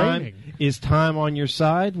 Is time on your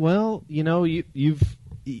side? Well,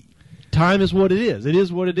 time is what it is. It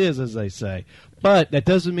is what it is, as they say. But that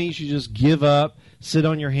doesn't mean you should just give up, sit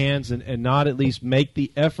on your hands, and not at least make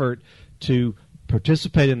the effort to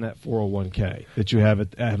participate in that 401k that you have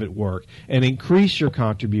at work and increase your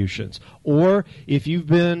contributions. Or if you've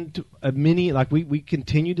been to we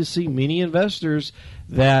continue to see many investors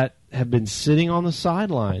that have been sitting on the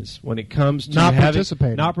sidelines when it comes to not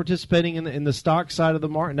participating in the stock side of the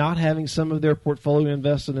market, not having some of their portfolio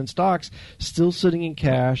invested in stocks, still sitting in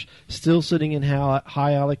cash, still sitting in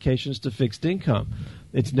high allocations to fixed income.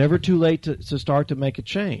 It's never too late to start to make a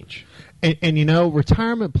change. And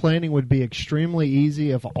retirement planning would be extremely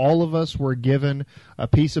easy if all of us were given a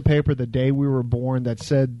piece of paper the day we were born that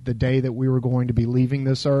said the day that we were going to be leaving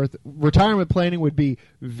this earth. Retirement planning would be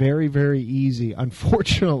very, very easy.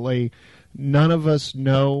 Unfortunately, none of us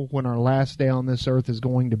know when our last day on this earth is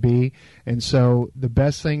going to be. And so the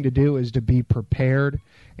best thing to do is to be prepared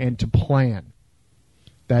and to plan.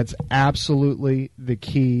 That's absolutely the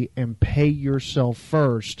key, and pay yourself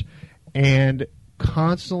first and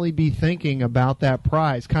constantly be thinking about that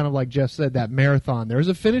prize. Kind of like Jeff said, that marathon. There's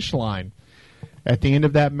a finish line at the end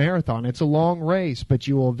of that marathon. It's a long race, but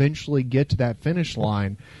you will eventually get to that finish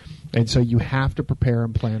line. And so you have to prepare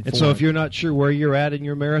and plan for it. And so if you're not sure where you're at in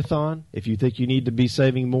your marathon, if you think you need to be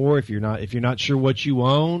saving more, if you're not sure what you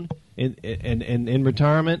own in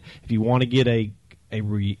retirement, if you want to get a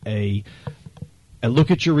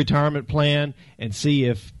look at your retirement plan and see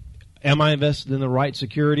if am I invested in the right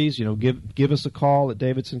securities, give us a call at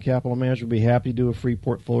Davidson Capital Management. We'll be happy to do a free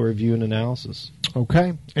portfolio review and analysis.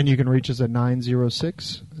 Okay. And you can reach us at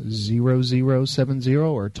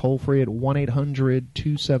 906-0070 or toll free at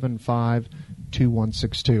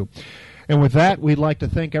 1-800-275-2162. And with that, we'd like to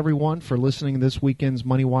thank everyone for listening to this weekend's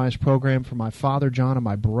Money Wise program. For my father, John, and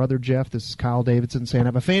my brother, Jeff, this is Kyle Davidson saying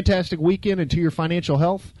have a fantastic weekend, and to your financial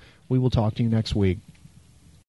health, we will talk to you next week.